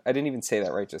Ibiza. I didn't even say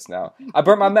that right just now. I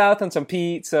burnt my mouth on some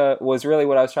pizza was really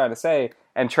what I was trying to say.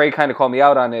 And Trey kind of called me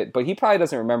out on it, but he probably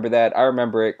doesn't remember that. I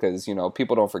remember it because,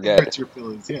 people don't forget. It hurts your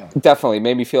feelings, yeah. Definitely.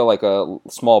 Made me feel like a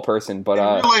small person. But in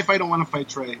real life, I don't want to fight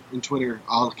Trey. In Twitter,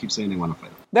 I'll keep saying I want to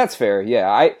fight him. That's fair,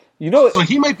 yeah. So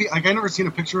he might be, I've never seen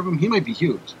a picture of him. He might be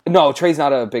huge. No, Trey's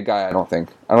not a big guy, I don't think.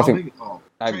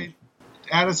 Trey,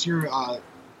 add us your...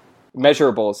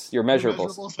 measurables. Your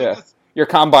measurables. Yeah. Your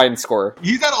combine score.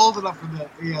 He's not old enough for the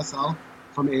ASL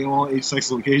from AOL age, sex,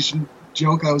 location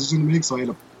joke I was going to make, so I had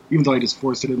to, even though I just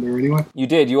forced it in there anyway. You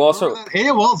did. You also...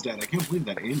 AOL's dead. I can't believe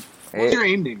that AIM. What's your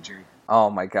AIM name, Jerry? Oh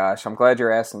my gosh. I'm glad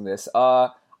you're asking this.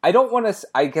 I don't want to...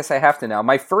 I guess I have to now.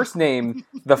 My first name,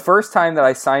 the first time that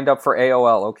I signed up for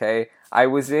AOL, okay, I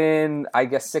was in, I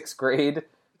guess, 6th grade.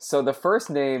 So the first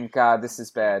name... God, this is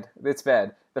bad. It's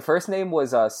bad. The first name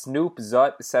was Snoop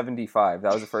Zut 75.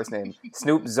 That was the first name.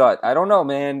 Snoop Zut. I don't know,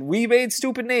 man. We made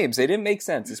stupid names. They didn't make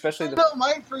sense, especially the... No,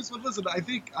 my first one, listen, I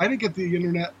didn't get the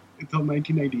internet until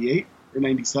 1998 or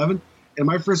 97. And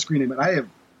my first screen name, and I have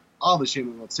all the shame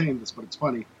about saying this, but it's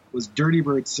funny, was Dirty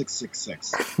Bird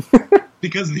 666.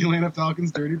 Because of the Atlanta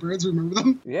Falcons Dirty Birds, remember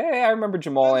them? Yeah, I remember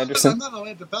Jamal Anderson. I'm not an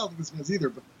Atlanta Falcons fan either,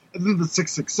 but and then the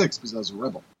 666 because I was a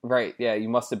rebel. Right, yeah, you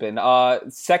must have been.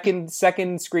 Second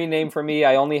screen name for me,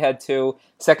 I only had 2.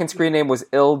 Second screen name was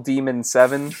Ill Demon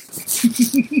 7. Was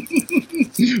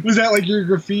that your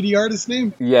graffiti artist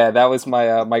name? Yeah, that was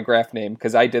my graph name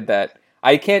because I did that.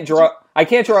 I can't draw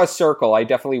a circle. I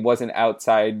definitely wasn't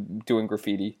outside doing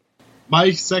graffiti.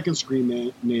 My second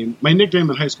screen name, my nickname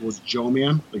in high school was Joe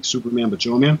Man, like Superman, but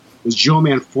Joe Man, was Joe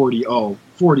Man 40-0.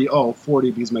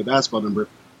 40 because my basketball number.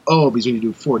 Oh, because when you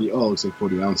do 40, it's like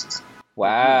 40 ounces.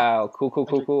 Wow. Cool.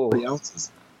 40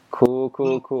 ounces.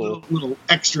 Cool. Little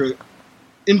extra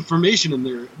information in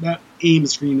there. That AIM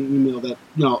screen email that,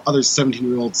 other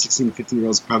 17-year-olds, 16,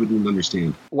 15-year-olds probably didn't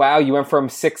understand. Wow, you went from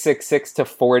 666 to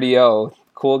 40.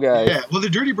 Cool guy. Yeah, well, the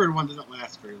Dirty Bird one didn't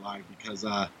last very long because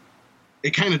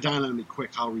it kind of dawned on me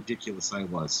quick how ridiculous I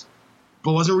was.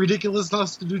 But wasn't ridiculous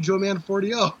enough to do Joe Man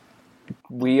 40?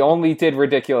 We only did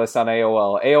ridiculous on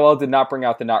AOL. AOL did not bring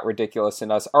out the not ridiculous in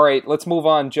us. All right, let's move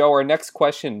on. Joe, our next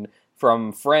question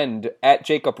from friend at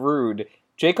Jacob Rude.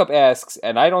 Jacob asks,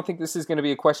 and I don't think this is going to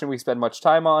be a question we spend much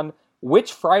time on,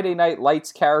 which Friday Night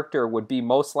Lights character would be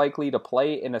most likely to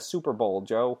play in a Super Bowl,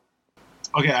 Joe?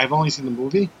 Okay, I've only seen the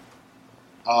movie.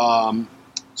 So I'm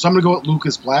going to go with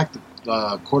Lucas Black,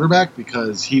 the quarterback,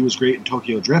 because he was great in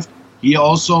Tokyo Drift. He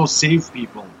also saved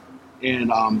people in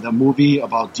the movie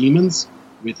about demons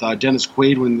with Dennis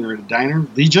Quaid when they're at a diner,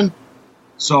 Legion.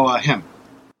 So him.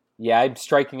 Yeah, I'm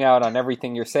striking out on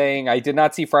everything you're saying. I did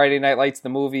not see Friday Night Lights, the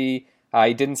movie.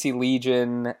 I didn't see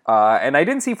Legion, and I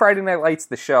didn't see Friday Night Lights,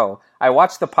 the show. I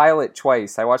watched the pilot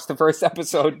twice. I watched the first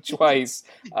episode twice.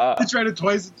 I tried it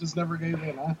twice, it just never gave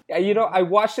in, huh? I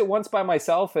watched it once by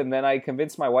myself, and then I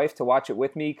convinced my wife to watch it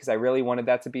with me because I really wanted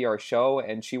that to be our show,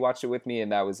 and she watched it with me,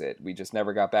 and that was it. We just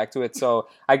never got back to it. So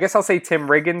I guess I'll say Tim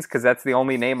Riggins because that's the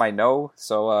only name I know.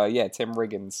 So, yeah, Tim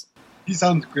Riggins. He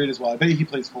sounds great as well. I bet he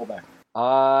plays fullback.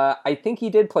 I think he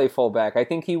did play fullback. I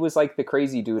think he was like the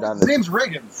crazy dude on His the... name's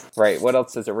Riggins. Right, what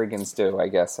else does a Riggins do, I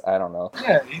guess? I don't know.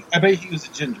 Yeah, I bet he was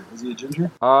a ginger. Was he a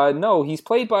ginger? No, he's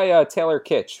played by Taylor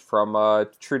Kitsch from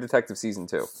True Detective Season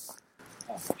 2.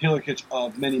 Taylor Kitsch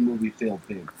of many movie failed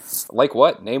fame. Like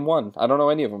what? Name one. I don't know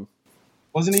any of them.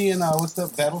 Wasn't he in, what's the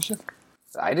Battleship?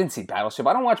 I didn't see Battleship.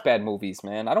 I don't watch bad movies,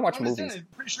 man. I don't watch movies. I'm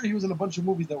pretty sure he was in a bunch of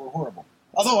movies that were horrible.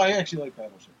 Although I actually like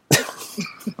Battleship.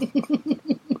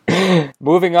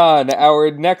 Moving on,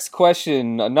 our next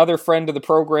question. Another friend of the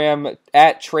program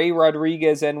at Trey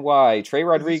Rodriguez NY. Trey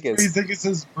Rodriguez. Do you think it's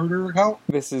his burner account?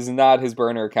 This is not his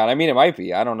burner account. I mean, it might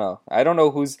be. I don't know. I don't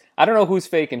know who's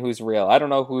fake and who's real. I don't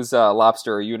know who's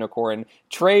lobster or unicorn.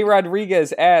 Trey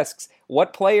Rodriguez asks,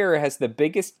 what player has the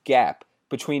biggest gap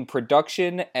between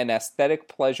production and aesthetic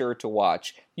pleasure to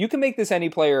watch? You can make this any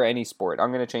player, any sport. I'm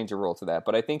going to change the rule to that,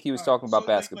 but I think he was talking about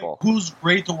basketball. Like, who's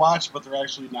great to watch, but they're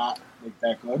actually not like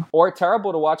that good? Or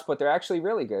terrible to watch, but they're actually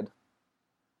really good.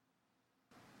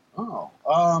 Oh.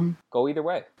 Go either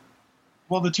way.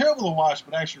 Well, the terrible to watch,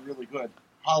 but actually really good,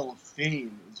 Hall of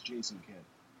Fame is Jason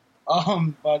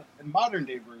Kidd. But in modern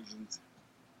day versions,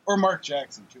 or Mark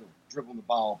Jackson too, dribbling the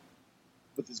ball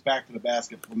with his back to the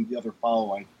basket from the other foul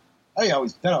line. That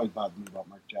always bothered me about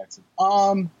Mark Jackson.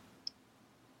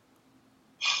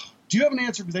 Do you have an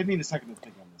answer? Because I need a second to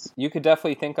think on this. You could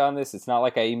definitely think on this. It's not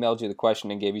like I emailed you the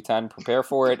question and gave you time to prepare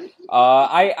for it.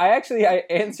 I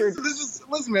answered.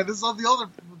 Listen, man. This is how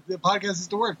the podcast is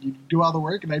to work. You do all the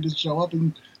work, and I just show up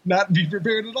and not be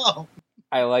prepared at all.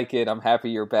 I like it. I'm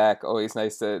happy you're back. Always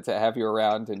nice to have you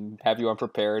around and have you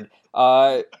unprepared.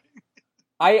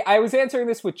 I was answering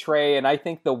this with Trey, and I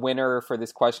think the winner for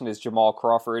this question is Jamal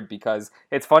Crawford because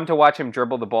it's fun to watch him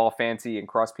dribble the ball fancy and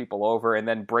cross people over and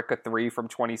then brick a three from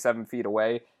 27 feet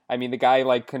away. I mean, the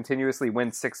guy continuously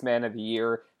wins Sixth Man of the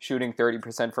Year, shooting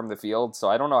 30% from the field, so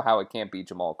I don't know how it can't be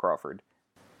Jamal Crawford.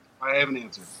 I have an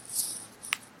answer.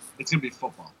 It's going to be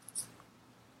football.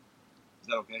 Is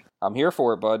that okay? I'm here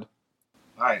for it, bud.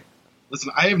 All right.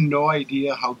 Listen, I have no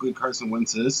idea how good Carson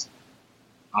Wentz is.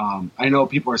 I know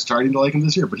people are starting to like him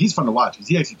this year, but he's fun to watch because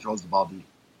he actually throws the ball deep.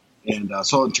 And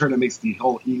so in turn, it makes the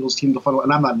whole Eagles team the fun.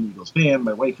 And I'm not an Eagles fan.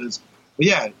 My wife is. But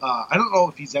yeah, I don't know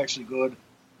if he's actually good,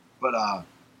 but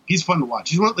he's fun to watch.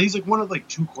 He's like one of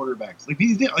two quarterbacks.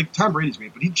 Like Tom Brady's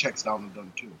great, but he checks down and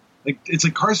done too. It's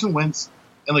like Carson Wentz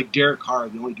and like Derek Carr are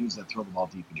the only dudes that throw the ball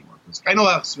deep anymore. I know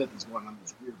Alex Smith is going on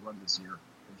this weird run this year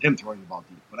with him throwing the ball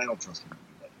deep, but I don't trust him to do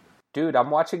that either. Dude,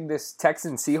 I'm watching this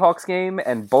Texans-Seahawks game,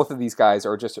 and both of these guys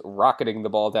are just rocketing the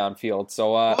ball downfield.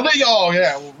 So,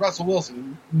 well, Russell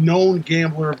Wilson, known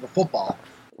gambler of the football.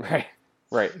 Right.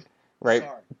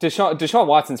 Deshaun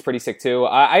Watson's pretty sick too.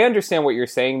 I understand what you're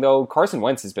saying though. Carson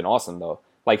Wentz has been awesome though.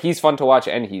 He's fun to watch,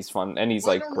 and he's fun, and he's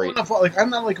great. I'm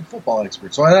not a football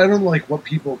expert, so I don't know what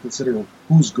people consider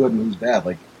who's good and who's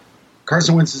bad.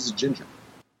 Carson Wentz is a ginger.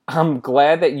 I'm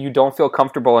glad that you don't feel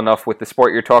comfortable enough with the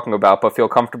sport you're talking about, but feel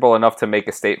comfortable enough to make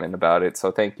a statement about it.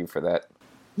 So thank you for that.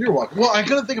 You're welcome. Well, I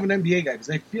couldn't think of an NBA guy because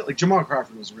I feel like Jamal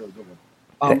Crawford was a really good one.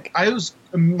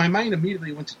 My mind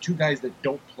immediately went to two guys that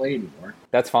don't play anymore.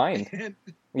 That's fine.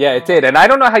 Yeah, it did. And I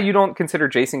don't know how you don't consider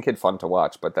Jason Kidd fun to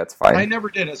watch, but that's fine. I never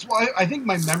did. Well, I think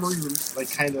my memory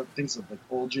kind of thinks of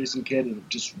old Jason Kidd, and it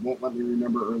just won't let me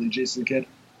remember early Jason Kidd.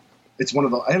 It's one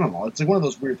of the I don't know. It's one of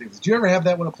those weird things. Do you ever have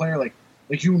that with a player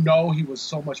he was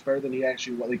so much better than he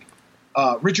actually was?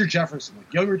 Richard Jefferson.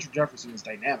 Young Richard Jefferson is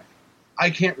dynamic. I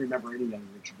can't remember any young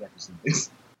Richard Jefferson things.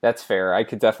 That's fair. I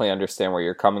could definitely understand where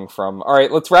you're coming from. All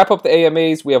right, let's wrap up the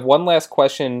AMAs. We have one last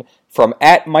question from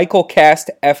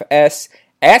 @MichaelCastFS.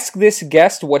 Ask this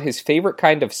guest what his favorite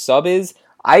kind of sub is.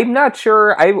 I'm not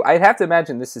sure. I'd have to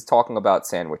imagine this is talking about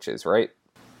sandwiches, right?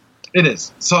 It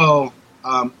is. So,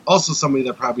 also somebody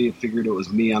that probably figured it was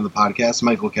me on the podcast,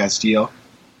 Michael Castillo.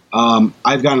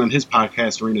 I've gone on his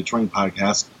podcast, Arena Train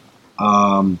podcast,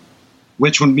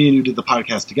 which when me and you did the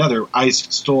podcast together, I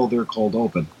stole their cold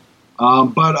open.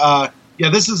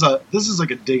 This is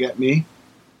like a dig at me,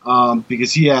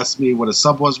 because he asked me what a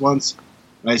sub was once,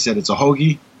 and I said it's a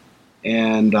hoagie,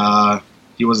 and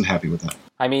he wasn't happy with that.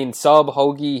 I mean, sub,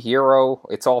 hoagie, hero,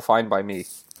 it's all fine by me.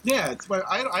 Yeah,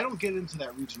 I don't get into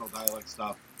that regional dialect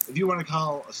stuff. If you want to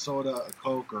call a soda a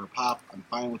Coke or a pop, I'm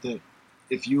fine with it.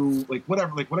 If you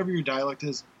whatever your dialect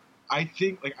is, I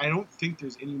think, like, I don't think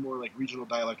there's any more, like, regional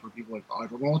dialect where people are like, oh, I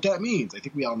don't know what that means. I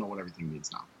think we all know what everything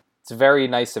means now. It's very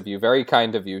nice of you, very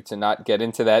kind of you to not get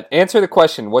into that. Answer the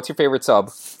question. What's your favorite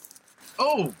sub?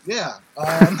 Oh, yeah.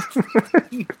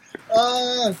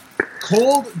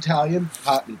 Cold Italian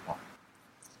hot meatball.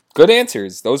 Good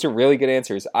answers. Those are really good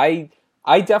answers. I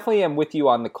definitely am with you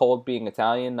on the cold being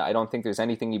Italian. I don't think there's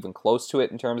anything even close to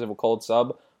it in terms of a cold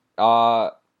sub.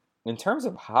 In terms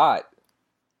of hot,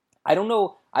 I don't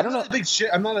know. I'm not a big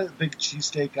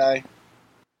cheesesteak guy.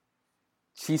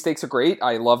 Cheesesteaks are great.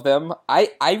 I love them.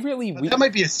 That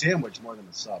might be a sandwich more than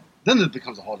a sub. Then it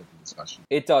becomes a whole different discussion.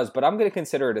 It does, but I'm going to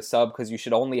consider it a sub because you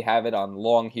should only have it on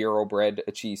long hero bread,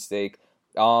 a cheesesteak.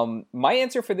 My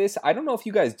answer for this, I don't know if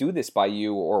you guys do this by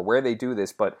you or where they do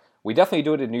this, but we definitely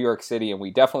do it in New York City, and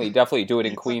we definitely do it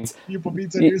in Queens. You put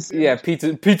pizza in your sandwich? Yeah,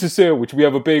 pizza sandwich. We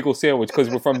have a bagel sandwich because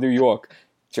we're from New York.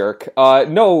 Jerk.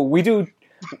 No, we do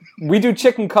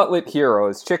chicken cutlet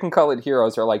heroes. Chicken cutlet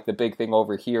heroes are like the big thing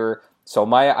over here. So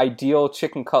my ideal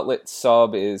chicken cutlet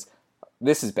sub is,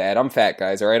 this is bad. I'm fat,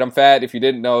 guys, all right? I'm fat. If you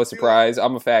didn't know, surprise,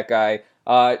 I'm a fat guy.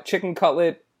 Chicken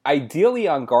cutlet, ideally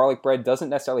on garlic bread, doesn't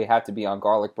necessarily have to be on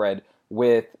garlic bread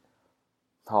with,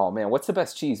 oh man, what's the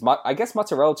best cheese? I guess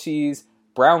mozzarella cheese,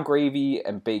 brown gravy,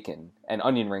 and bacon, and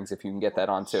onion rings if you can get that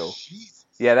on too. Jesus.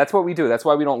 Yeah, that's what we do. That's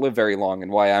why we don't live very long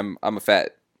and why I'm a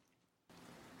fat.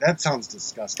 That sounds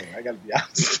disgusting. I gotta be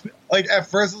honest. Like, at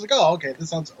first, I was like, oh, okay, this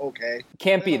sounds okay.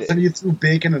 Can't beat it. Then you threw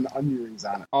bacon and onion rings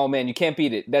on it. Oh, man, you can't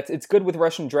beat it. It's good with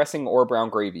Russian dressing or brown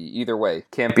gravy. Either way,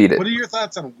 can't beat it. What are your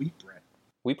thoughts on wheat bread?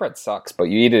 Wheat bread sucks, but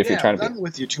you eat it if you're trying to be... I'm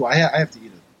with you, too. I have to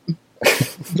eat it.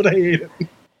 But I hate it.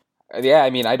 Yeah, I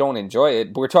mean, I don't enjoy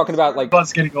it. But we're talking about, like...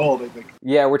 But's getting old, I think.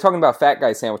 Yeah, we're talking about fat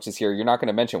guy sandwiches here. You're not going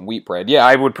to mention wheat bread. Yeah,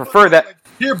 I would prefer that... Like,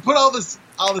 here, put all this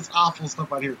awful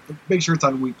stuff on here. Make sure it's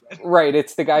on wheat bread. Right,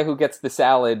 it's the guy who gets the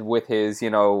salad with his,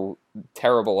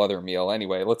 terrible other meal.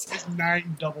 Anyway, let's...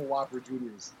 9 double Whopper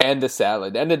Juniors. And a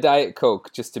salad. And a Diet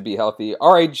Coke, just to be healthy.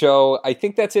 All right, Joe, I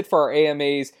think that's it for our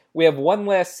AMAs. We have one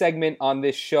last segment on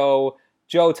this show.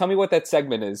 Joe, tell me what that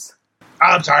segment is.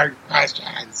 Answer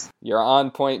questions. You're on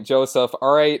point, Joseph.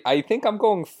 All right, I think I'm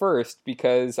going first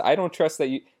because I don't trust that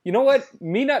you... You know what?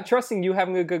 Me not trusting you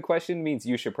having a good question means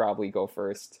you should probably go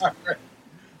first. All right.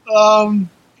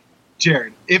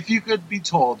 Jared, if you could be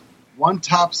told one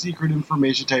top secret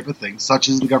information type of thing, such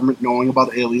as the government knowing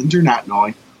about aliens or not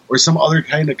knowing, or some other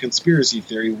kind of conspiracy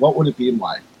theory, what would it be and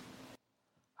why?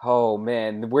 Oh,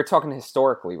 man. We're talking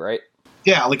historically, right?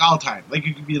 Yeah, like all time. Like,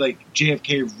 it could be like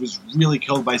JFK was really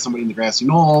killed by somebody in the grassy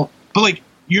knoll, but like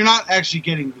you're not actually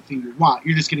getting the thing you want.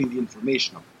 You're just getting the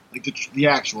information of it, like the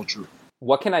actual truth.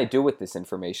 What can I do with this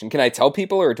information? Can I tell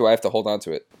people, or do I have to hold on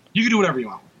to it? You can do whatever you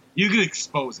want. You can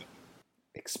expose it.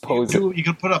 You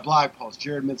could put up blog posts.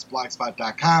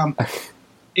 JaredMintzBlogspot.com.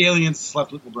 Aliens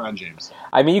slept with LeBron James.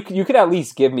 I mean, you could at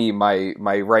least give me my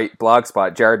right blog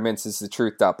spot.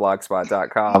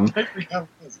 JaredMintzIsTheTruth.blogspot.com.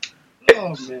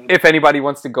 Oh, man. If anybody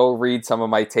wants to go read some of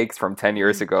my takes from 10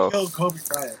 years ago. Killed Kobe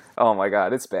Bryant. Oh my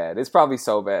god, it's bad. It's probably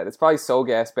so bad. It's probably so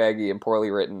gas baggy and poorly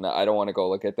written. I don't want to go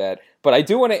look at that. But I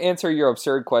do want to answer your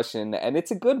absurd question, and it's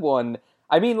a good one.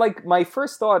 I mean, like, my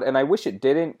first thought, and I wish it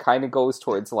didn't, kind of goes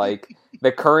towards, like,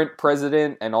 the current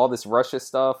president and all this Russia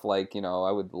stuff. Like,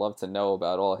 I would love to know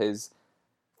about all his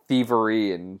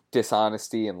thievery and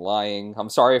dishonesty and lying. I'm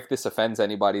sorry if this offends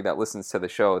anybody that listens to the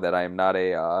show, that I am not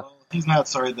a... He's not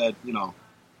sorry that,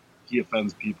 he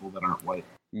offends people that aren't white.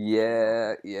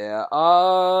 Yeah.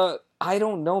 I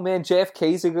don't know, man.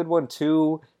 JFK's a good one,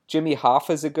 too. Jimmy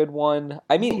Hoffa's a good one.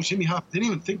 I mean... Jimmy Hoffa. I didn't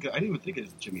even think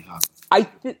of Jimmy Hoffa.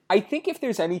 I think if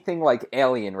there's anything, like,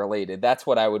 alien-related, that's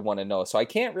what I would want to know. So I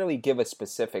can't really give a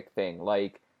specific thing.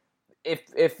 Like,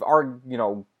 if our,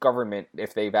 government,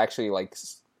 if they've actually, like,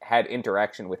 had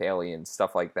interaction with aliens,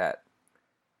 stuff like that.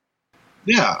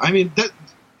 Yeah, I mean,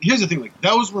 here's the thing,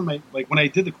 that was where when I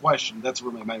did the question, that's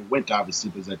where my mind went,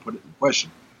 obviously, because I put it in the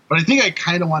question. But I think I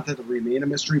kind of want that to remain a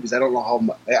mystery, because I don't know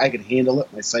how I could handle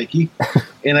it, my psyche.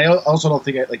 And I also don't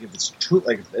think, if it's true,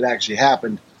 if it actually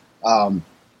happened, I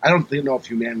don't know if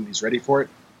humanity's ready for it.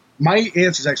 My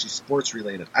answer is actually sports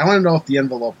related. I want to know if the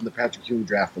envelope in the Patrick Ewing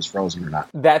draft was frozen or not.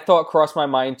 That thought crossed my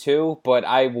mind too, but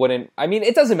I wouldn't. I mean,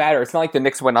 it doesn't matter. It's not like the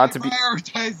Knicks went on to be...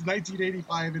 Prioritize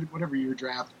 1985 and whatever year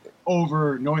draft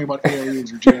over knowing about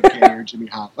aliens or JFK or Jimmy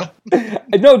Hoffa.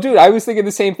 No, dude, I was thinking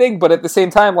the same thing, but at the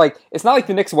same time, like, it's not like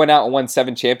the Knicks went out and won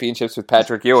 7 championships with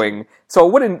Patrick Ewing, so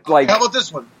it wouldn't, like... How about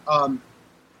this one?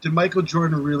 Did Michael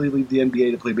Jordan really leave the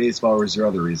NBA to play baseball, or is there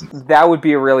other reasons? That would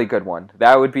be a really good one.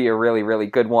 That would be a really, really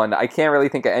good one. I can't really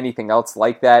think of anything else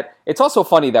like that. It's also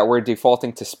funny that we're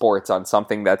defaulting to sports on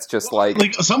something that's just like...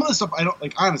 Like, some of the stuff I don't...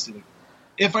 Like, honestly,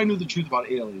 if I knew the truth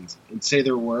about aliens and say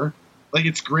there were, like,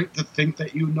 it's great to think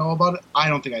that you know about it. I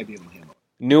don't think I'd be able to handle it.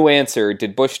 New answer.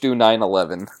 Did Bush do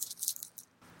 9/11?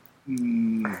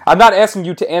 Mm. I'm not asking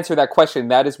you to answer that question.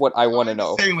 That is what I want to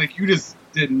know. I'm saying, like, you just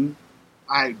didn't.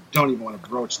 I don't even want to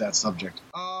broach that subject.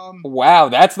 Wow,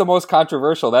 that's the most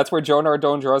controversial. That's where Joe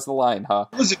Nardone draws the line, huh?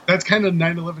 Listen, that's kind of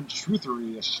 9/11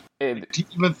 truthery-ish. Do you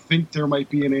even think there might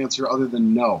be an answer other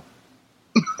than no?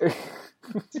 Do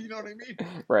you know what I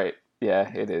mean? Right. Yeah,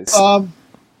 it is. How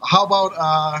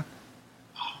about,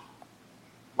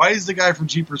 why is the guy from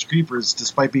Jeepers Creepers,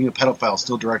 despite being a pedophile,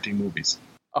 still directing movies?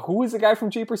 Who is the guy from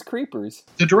Jeepers Creepers?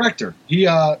 The director. He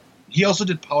also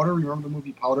did Powder. Remember the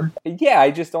movie Powder? Yeah,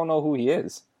 I just don't know who he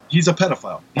is. He's a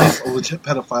pedophile. He's a legit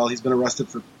pedophile. He's been arrested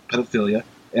for pedophilia,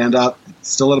 and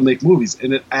still let him make movies.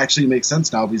 And it actually makes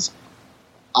sense now because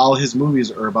all his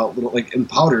movies are about little, like in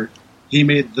Powder, he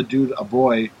made the dude a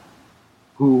boy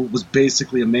who was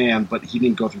basically a man, but he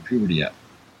didn't go through puberty yet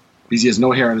because he has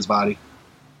no hair on his body.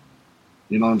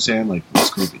 You know what I'm saying? Like, it's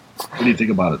creepy. What do you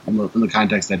think about it in the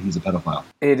context that he's a pedophile?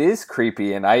 It is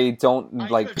creepy, and I don't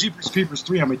like. I have Jeepers Creepers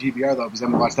 3 on my DVR though because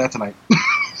I'm gonna watch that tonight.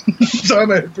 So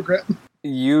I'm a hypocrite.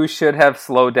 You should have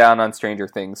slowed down on Stranger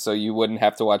Things so you wouldn't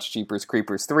have to watch Jeepers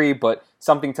Creepers 3, but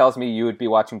something tells me you would be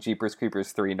watching Jeepers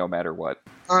Creepers 3 no matter what.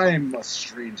 I'm a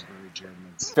strange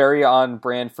German. Very on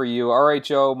brand for you. All right,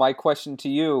 Joe, my question to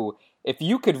you. If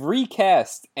you could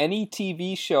recast any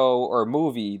TV show or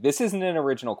movie, this isn't an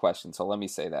original question, so let me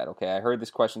say that, okay? I heard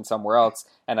this question somewhere else,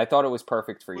 and I thought it was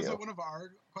perfect for you. Was it one of our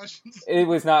questions? It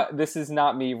was not. This is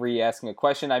not me re-asking a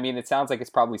question. I mean, it sounds like it's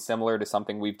probably similar to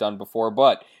something we've done before,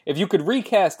 but if you could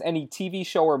recast any TV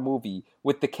show or movie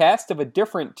with the cast of a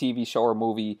different TV show or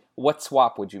movie, what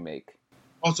swap would you make?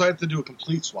 Oh, so I have to do a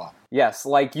complete swap. Yes,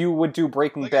 like you would do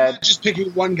Breaking Like, Bad. I'm not just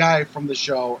picking one guy from the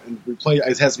show and replace.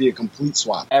 It has to be a complete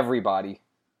swap. Everybody.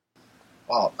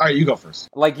 Oh, all right, you go first.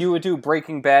 Like you would do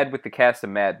Breaking Bad with the cast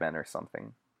of Mad Men or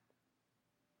something.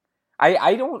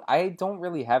 I don't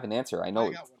really have an answer. I know.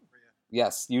 I got one for you.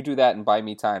 Yes, you do that and buy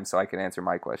me time so I can answer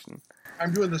my question.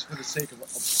 I'm doing this for the sake of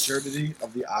absurdity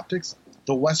of the optics.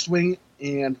 The West Wing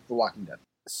and The Walking Dead.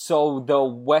 So the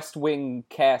West Wing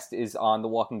cast is on The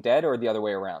Walking Dead or the other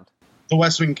way around? The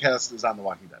West Wing cast is on The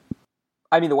Walking Dead.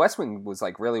 I mean, The West Wing was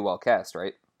like really well cast,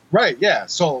 right? Right, yeah.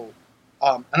 So,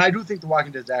 and I do think The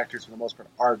Walking Dead's actors, for the most part,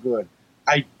 are good.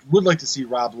 I would like to see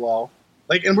Rob Lowe.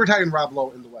 Like, and we're talking Rob Lowe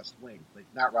in The West Wing. Like,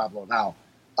 not Rob Lowe now.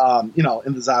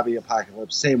 In the zombie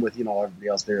apocalypse. Same with, everybody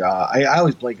else there. I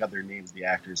always blank out their names, the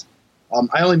actors.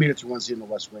 I only made it through one season of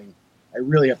The West Wing. I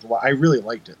really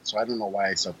liked it, so I don't know why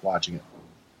I stopped watching it.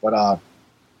 But,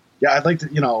 I'd like to,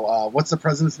 what's the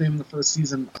president's name in the first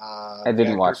season? I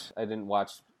didn't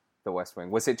watch The West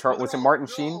Wing. Was it Martin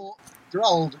Sheen? They're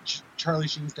all old. Charlie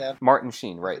Sheen's dad. Martin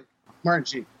Sheen, right. Martin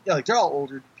Sheen. Yeah, like, they're all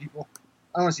older people.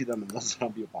 I want to see them in the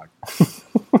zombie apocalypse.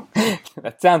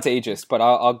 That sounds ageist, but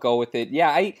I'll go with it.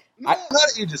 Yeah, not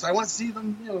ageist. I want to see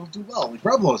them, do well. Like,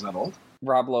 Rob Lowe's not old.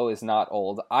 Rob Lowe is not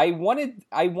old. I wanted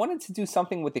to do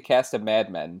something with the cast of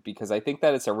Mad Men because I think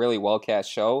that it's a really well cast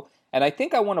show, and I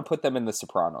think I want to put them in The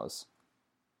Sopranos.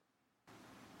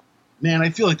 Man, I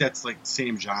feel like that's like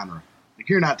same genre. Like,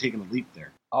 you're not taking a leap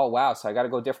there. Oh wow, so I got to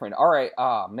go different. All right,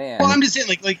 man. Well, I'm just saying,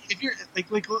 like if you're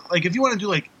like if you want to do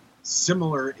like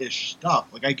similar-ish stuff,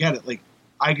 like I get it. Like,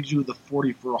 I could do the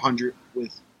 40 for 100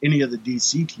 with any of the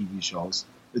DC TV shows,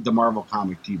 the Marvel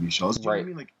comic TV shows. Do you know what I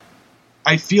mean? Like,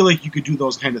 I feel like you could do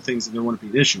those kind of things and there wouldn't be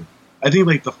an issue. I think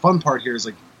like the fun part here is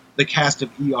like the cast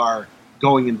of ER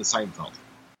going into Seinfeld.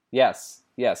 Yes,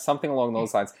 something along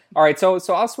those lines. All right, so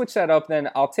I'll switch that up then.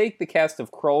 I'll take the cast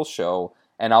of Kroll's show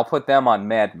and I'll put them on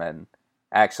Mad Men,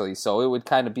 actually. So it would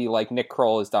kind of be like Nick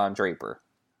Kroll as Don Draper.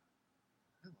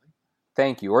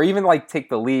 Thank you. Or even like take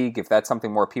The League if that's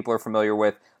something more people are familiar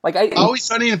with. Like Always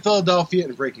Sunny in Philadelphia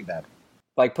and Breaking Bad.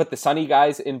 Like put the Sunny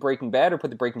guys in Breaking Bad or put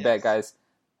the Breaking Bad guys.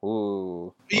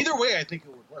 Ooh. Either way, I think it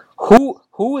would work.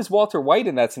 Who is Walter White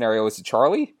in that scenario? Is it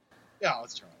Charlie? Yeah,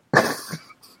 it's Charlie.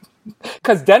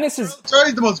 Because Dennis is...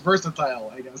 Charlie's the most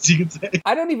versatile, I guess you could say.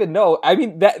 I don't even know. I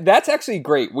mean, that's actually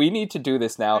great. We need to do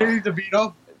this now. Danny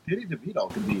DeVito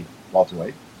could be Walter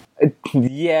White.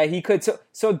 Yeah, he could.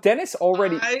 So Dennis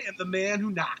already... I am the man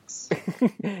who knocks.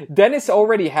 Dennis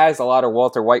already has a lot of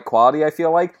Walter White quality, I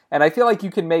feel like. And I feel like you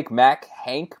can make Mac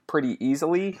Hank pretty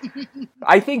easily.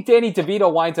 I think Danny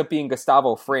DeVito winds up being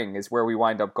Gustavo Fring is where we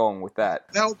wind up going with that.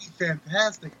 That would be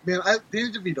fantastic. Man,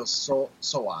 Danny DeVito's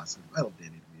so awesome. I love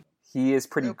Danny DeVito. He is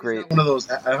pretty great.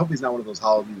 I hope he's not one of those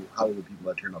Hollywood people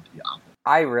that turn out to be awful.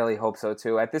 I really hope so,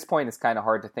 too. At this point, it's kind of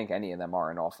hard to think any of them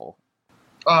aren't awful.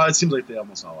 It seems like they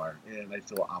almost all are, and I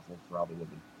feel awful for all the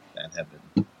women that have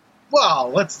been.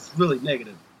 Wow, that's really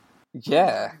negative.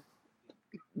 Yeah.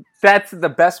 That's the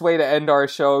best way to end our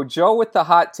show. Joe with the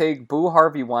hot take, boo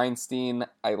Harvey Weinstein.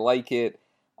 I like it.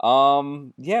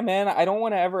 Yeah, man, I don't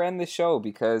want to ever end the show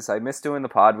because I miss doing the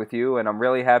pod with you, and I'm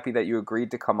really happy that you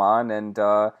agreed to come on. And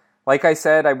like I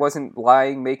said, I wasn't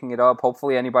lying, making it up.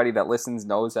 Hopefully anybody that listens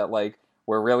knows that, like,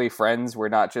 we're really friends. We're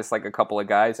not just like a couple of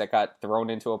guys that got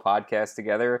thrown into a podcast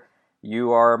together.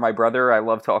 You are my brother. I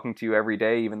love talking to you every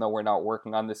day, even though we're not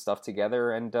working on this stuff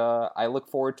together. And I look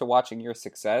forward to watching your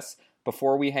success.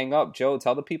 Before we hang up, Joe,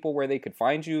 tell the people where they could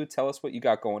find you. Tell us what you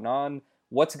got going on.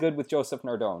 What's good with Joseph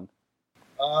Nardone?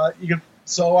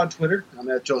 So on Twitter, I'm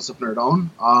at Joseph Nardone.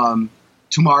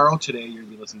 Today, you're going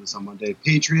to be listening to this on Monday.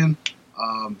 Patreon.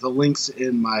 The links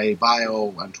in my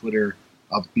bio on Twitter.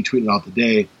 I'll be tweeting out the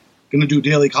day. Going to do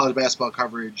daily college basketball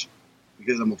coverage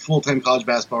because I'm a full-time college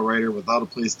basketball writer without a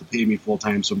place to pay me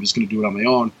full-time, so I'm just going to do it on my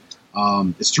own.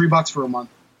 It's $3 for a month,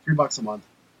 $3 a month.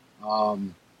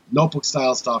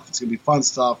 Notebook-style stuff. It's going to be fun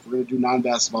stuff. We're going to do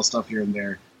non-basketball stuff here and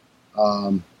there.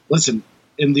 Listen,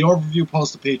 in the overview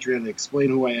post to Patreon, I explain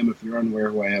who I am if you're unaware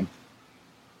who I am.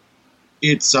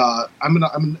 It's it's not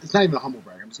even a humble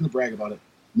brag. I'm just going to brag about it.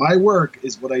 My work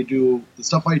is what I do. The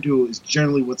stuff I do is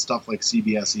generally what stuff like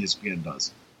CBS, ESPN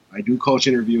does. I do coach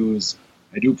interviews.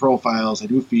 I do profiles. I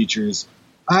do features.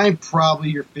 I'm probably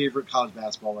your favorite college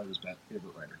basketball writer's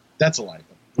favorite writer. That's a lie.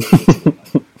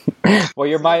 Well,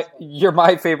 you're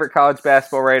my favorite college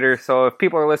basketball writer. So if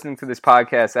people are listening to this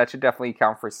podcast, that should definitely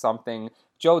count for something.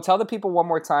 Joe, tell the people one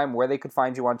more time where they could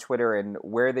find you on Twitter and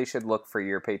where they should look for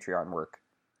your Patreon work.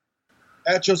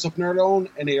 At Joseph Nardone,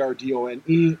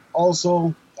 Nardone.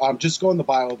 Also, just go in the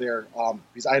bio there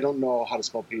because I don't know how to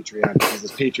spell Patreon. Because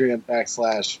it's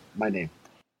Patreon / my name.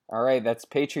 All right, that's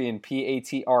Patreon,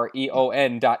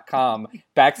 patreon.com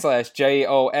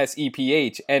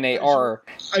 /JOSEPHNAR.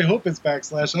 I hope it's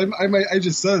 /. I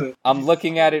just said it. I'm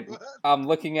looking at it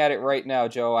right now,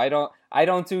 Joe. I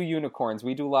don't do unicorns.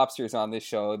 We do lobsters on this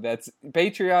show. That's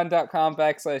patreon.com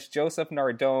 /Joseph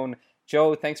Nardone.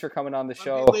 Joe, thanks for coming on the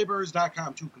show.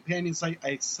 Unpaidlaborers.com, too. Companion site.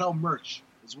 I sell merch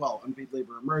as well. Unpaid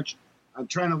Laborer merch. I'm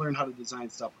trying to learn how to design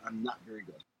stuff. I'm not very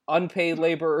good.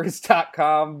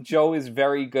 Unpaidlaborers.com. Joe is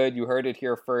very good. You heard it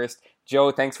here first.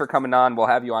 Joe, thanks for coming on. We'll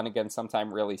have you on again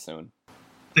sometime really soon.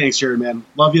 Thanks, Jerry, man.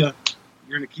 Love you.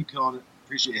 You're going to keep killing it.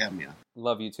 Appreciate you having me on.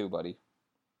 Love you too, buddy.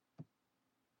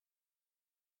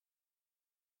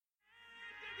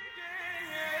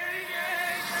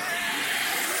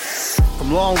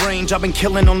 From long range, I've been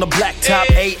killing on the blacktop.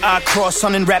 AI cross,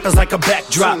 sunning rappers like a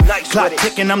backdrop. Clock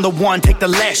ticking, I'm the one, take the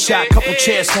last shot. Couple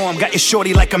chairs for him, got your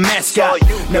shorty like a mascot.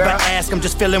 Never ask, I'm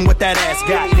just feeling what that ass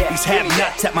got. These have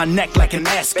nuts at my neck like an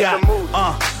ascot.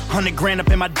 100 grand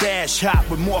up in my dash hop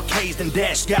with more K's than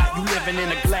Dash got. You living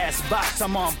in a glass box,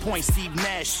 I'm on point, Steve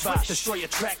Nash spot. Destroy your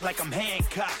track like I'm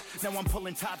Hancock. Now I'm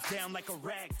pulling tops down like a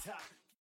rag top.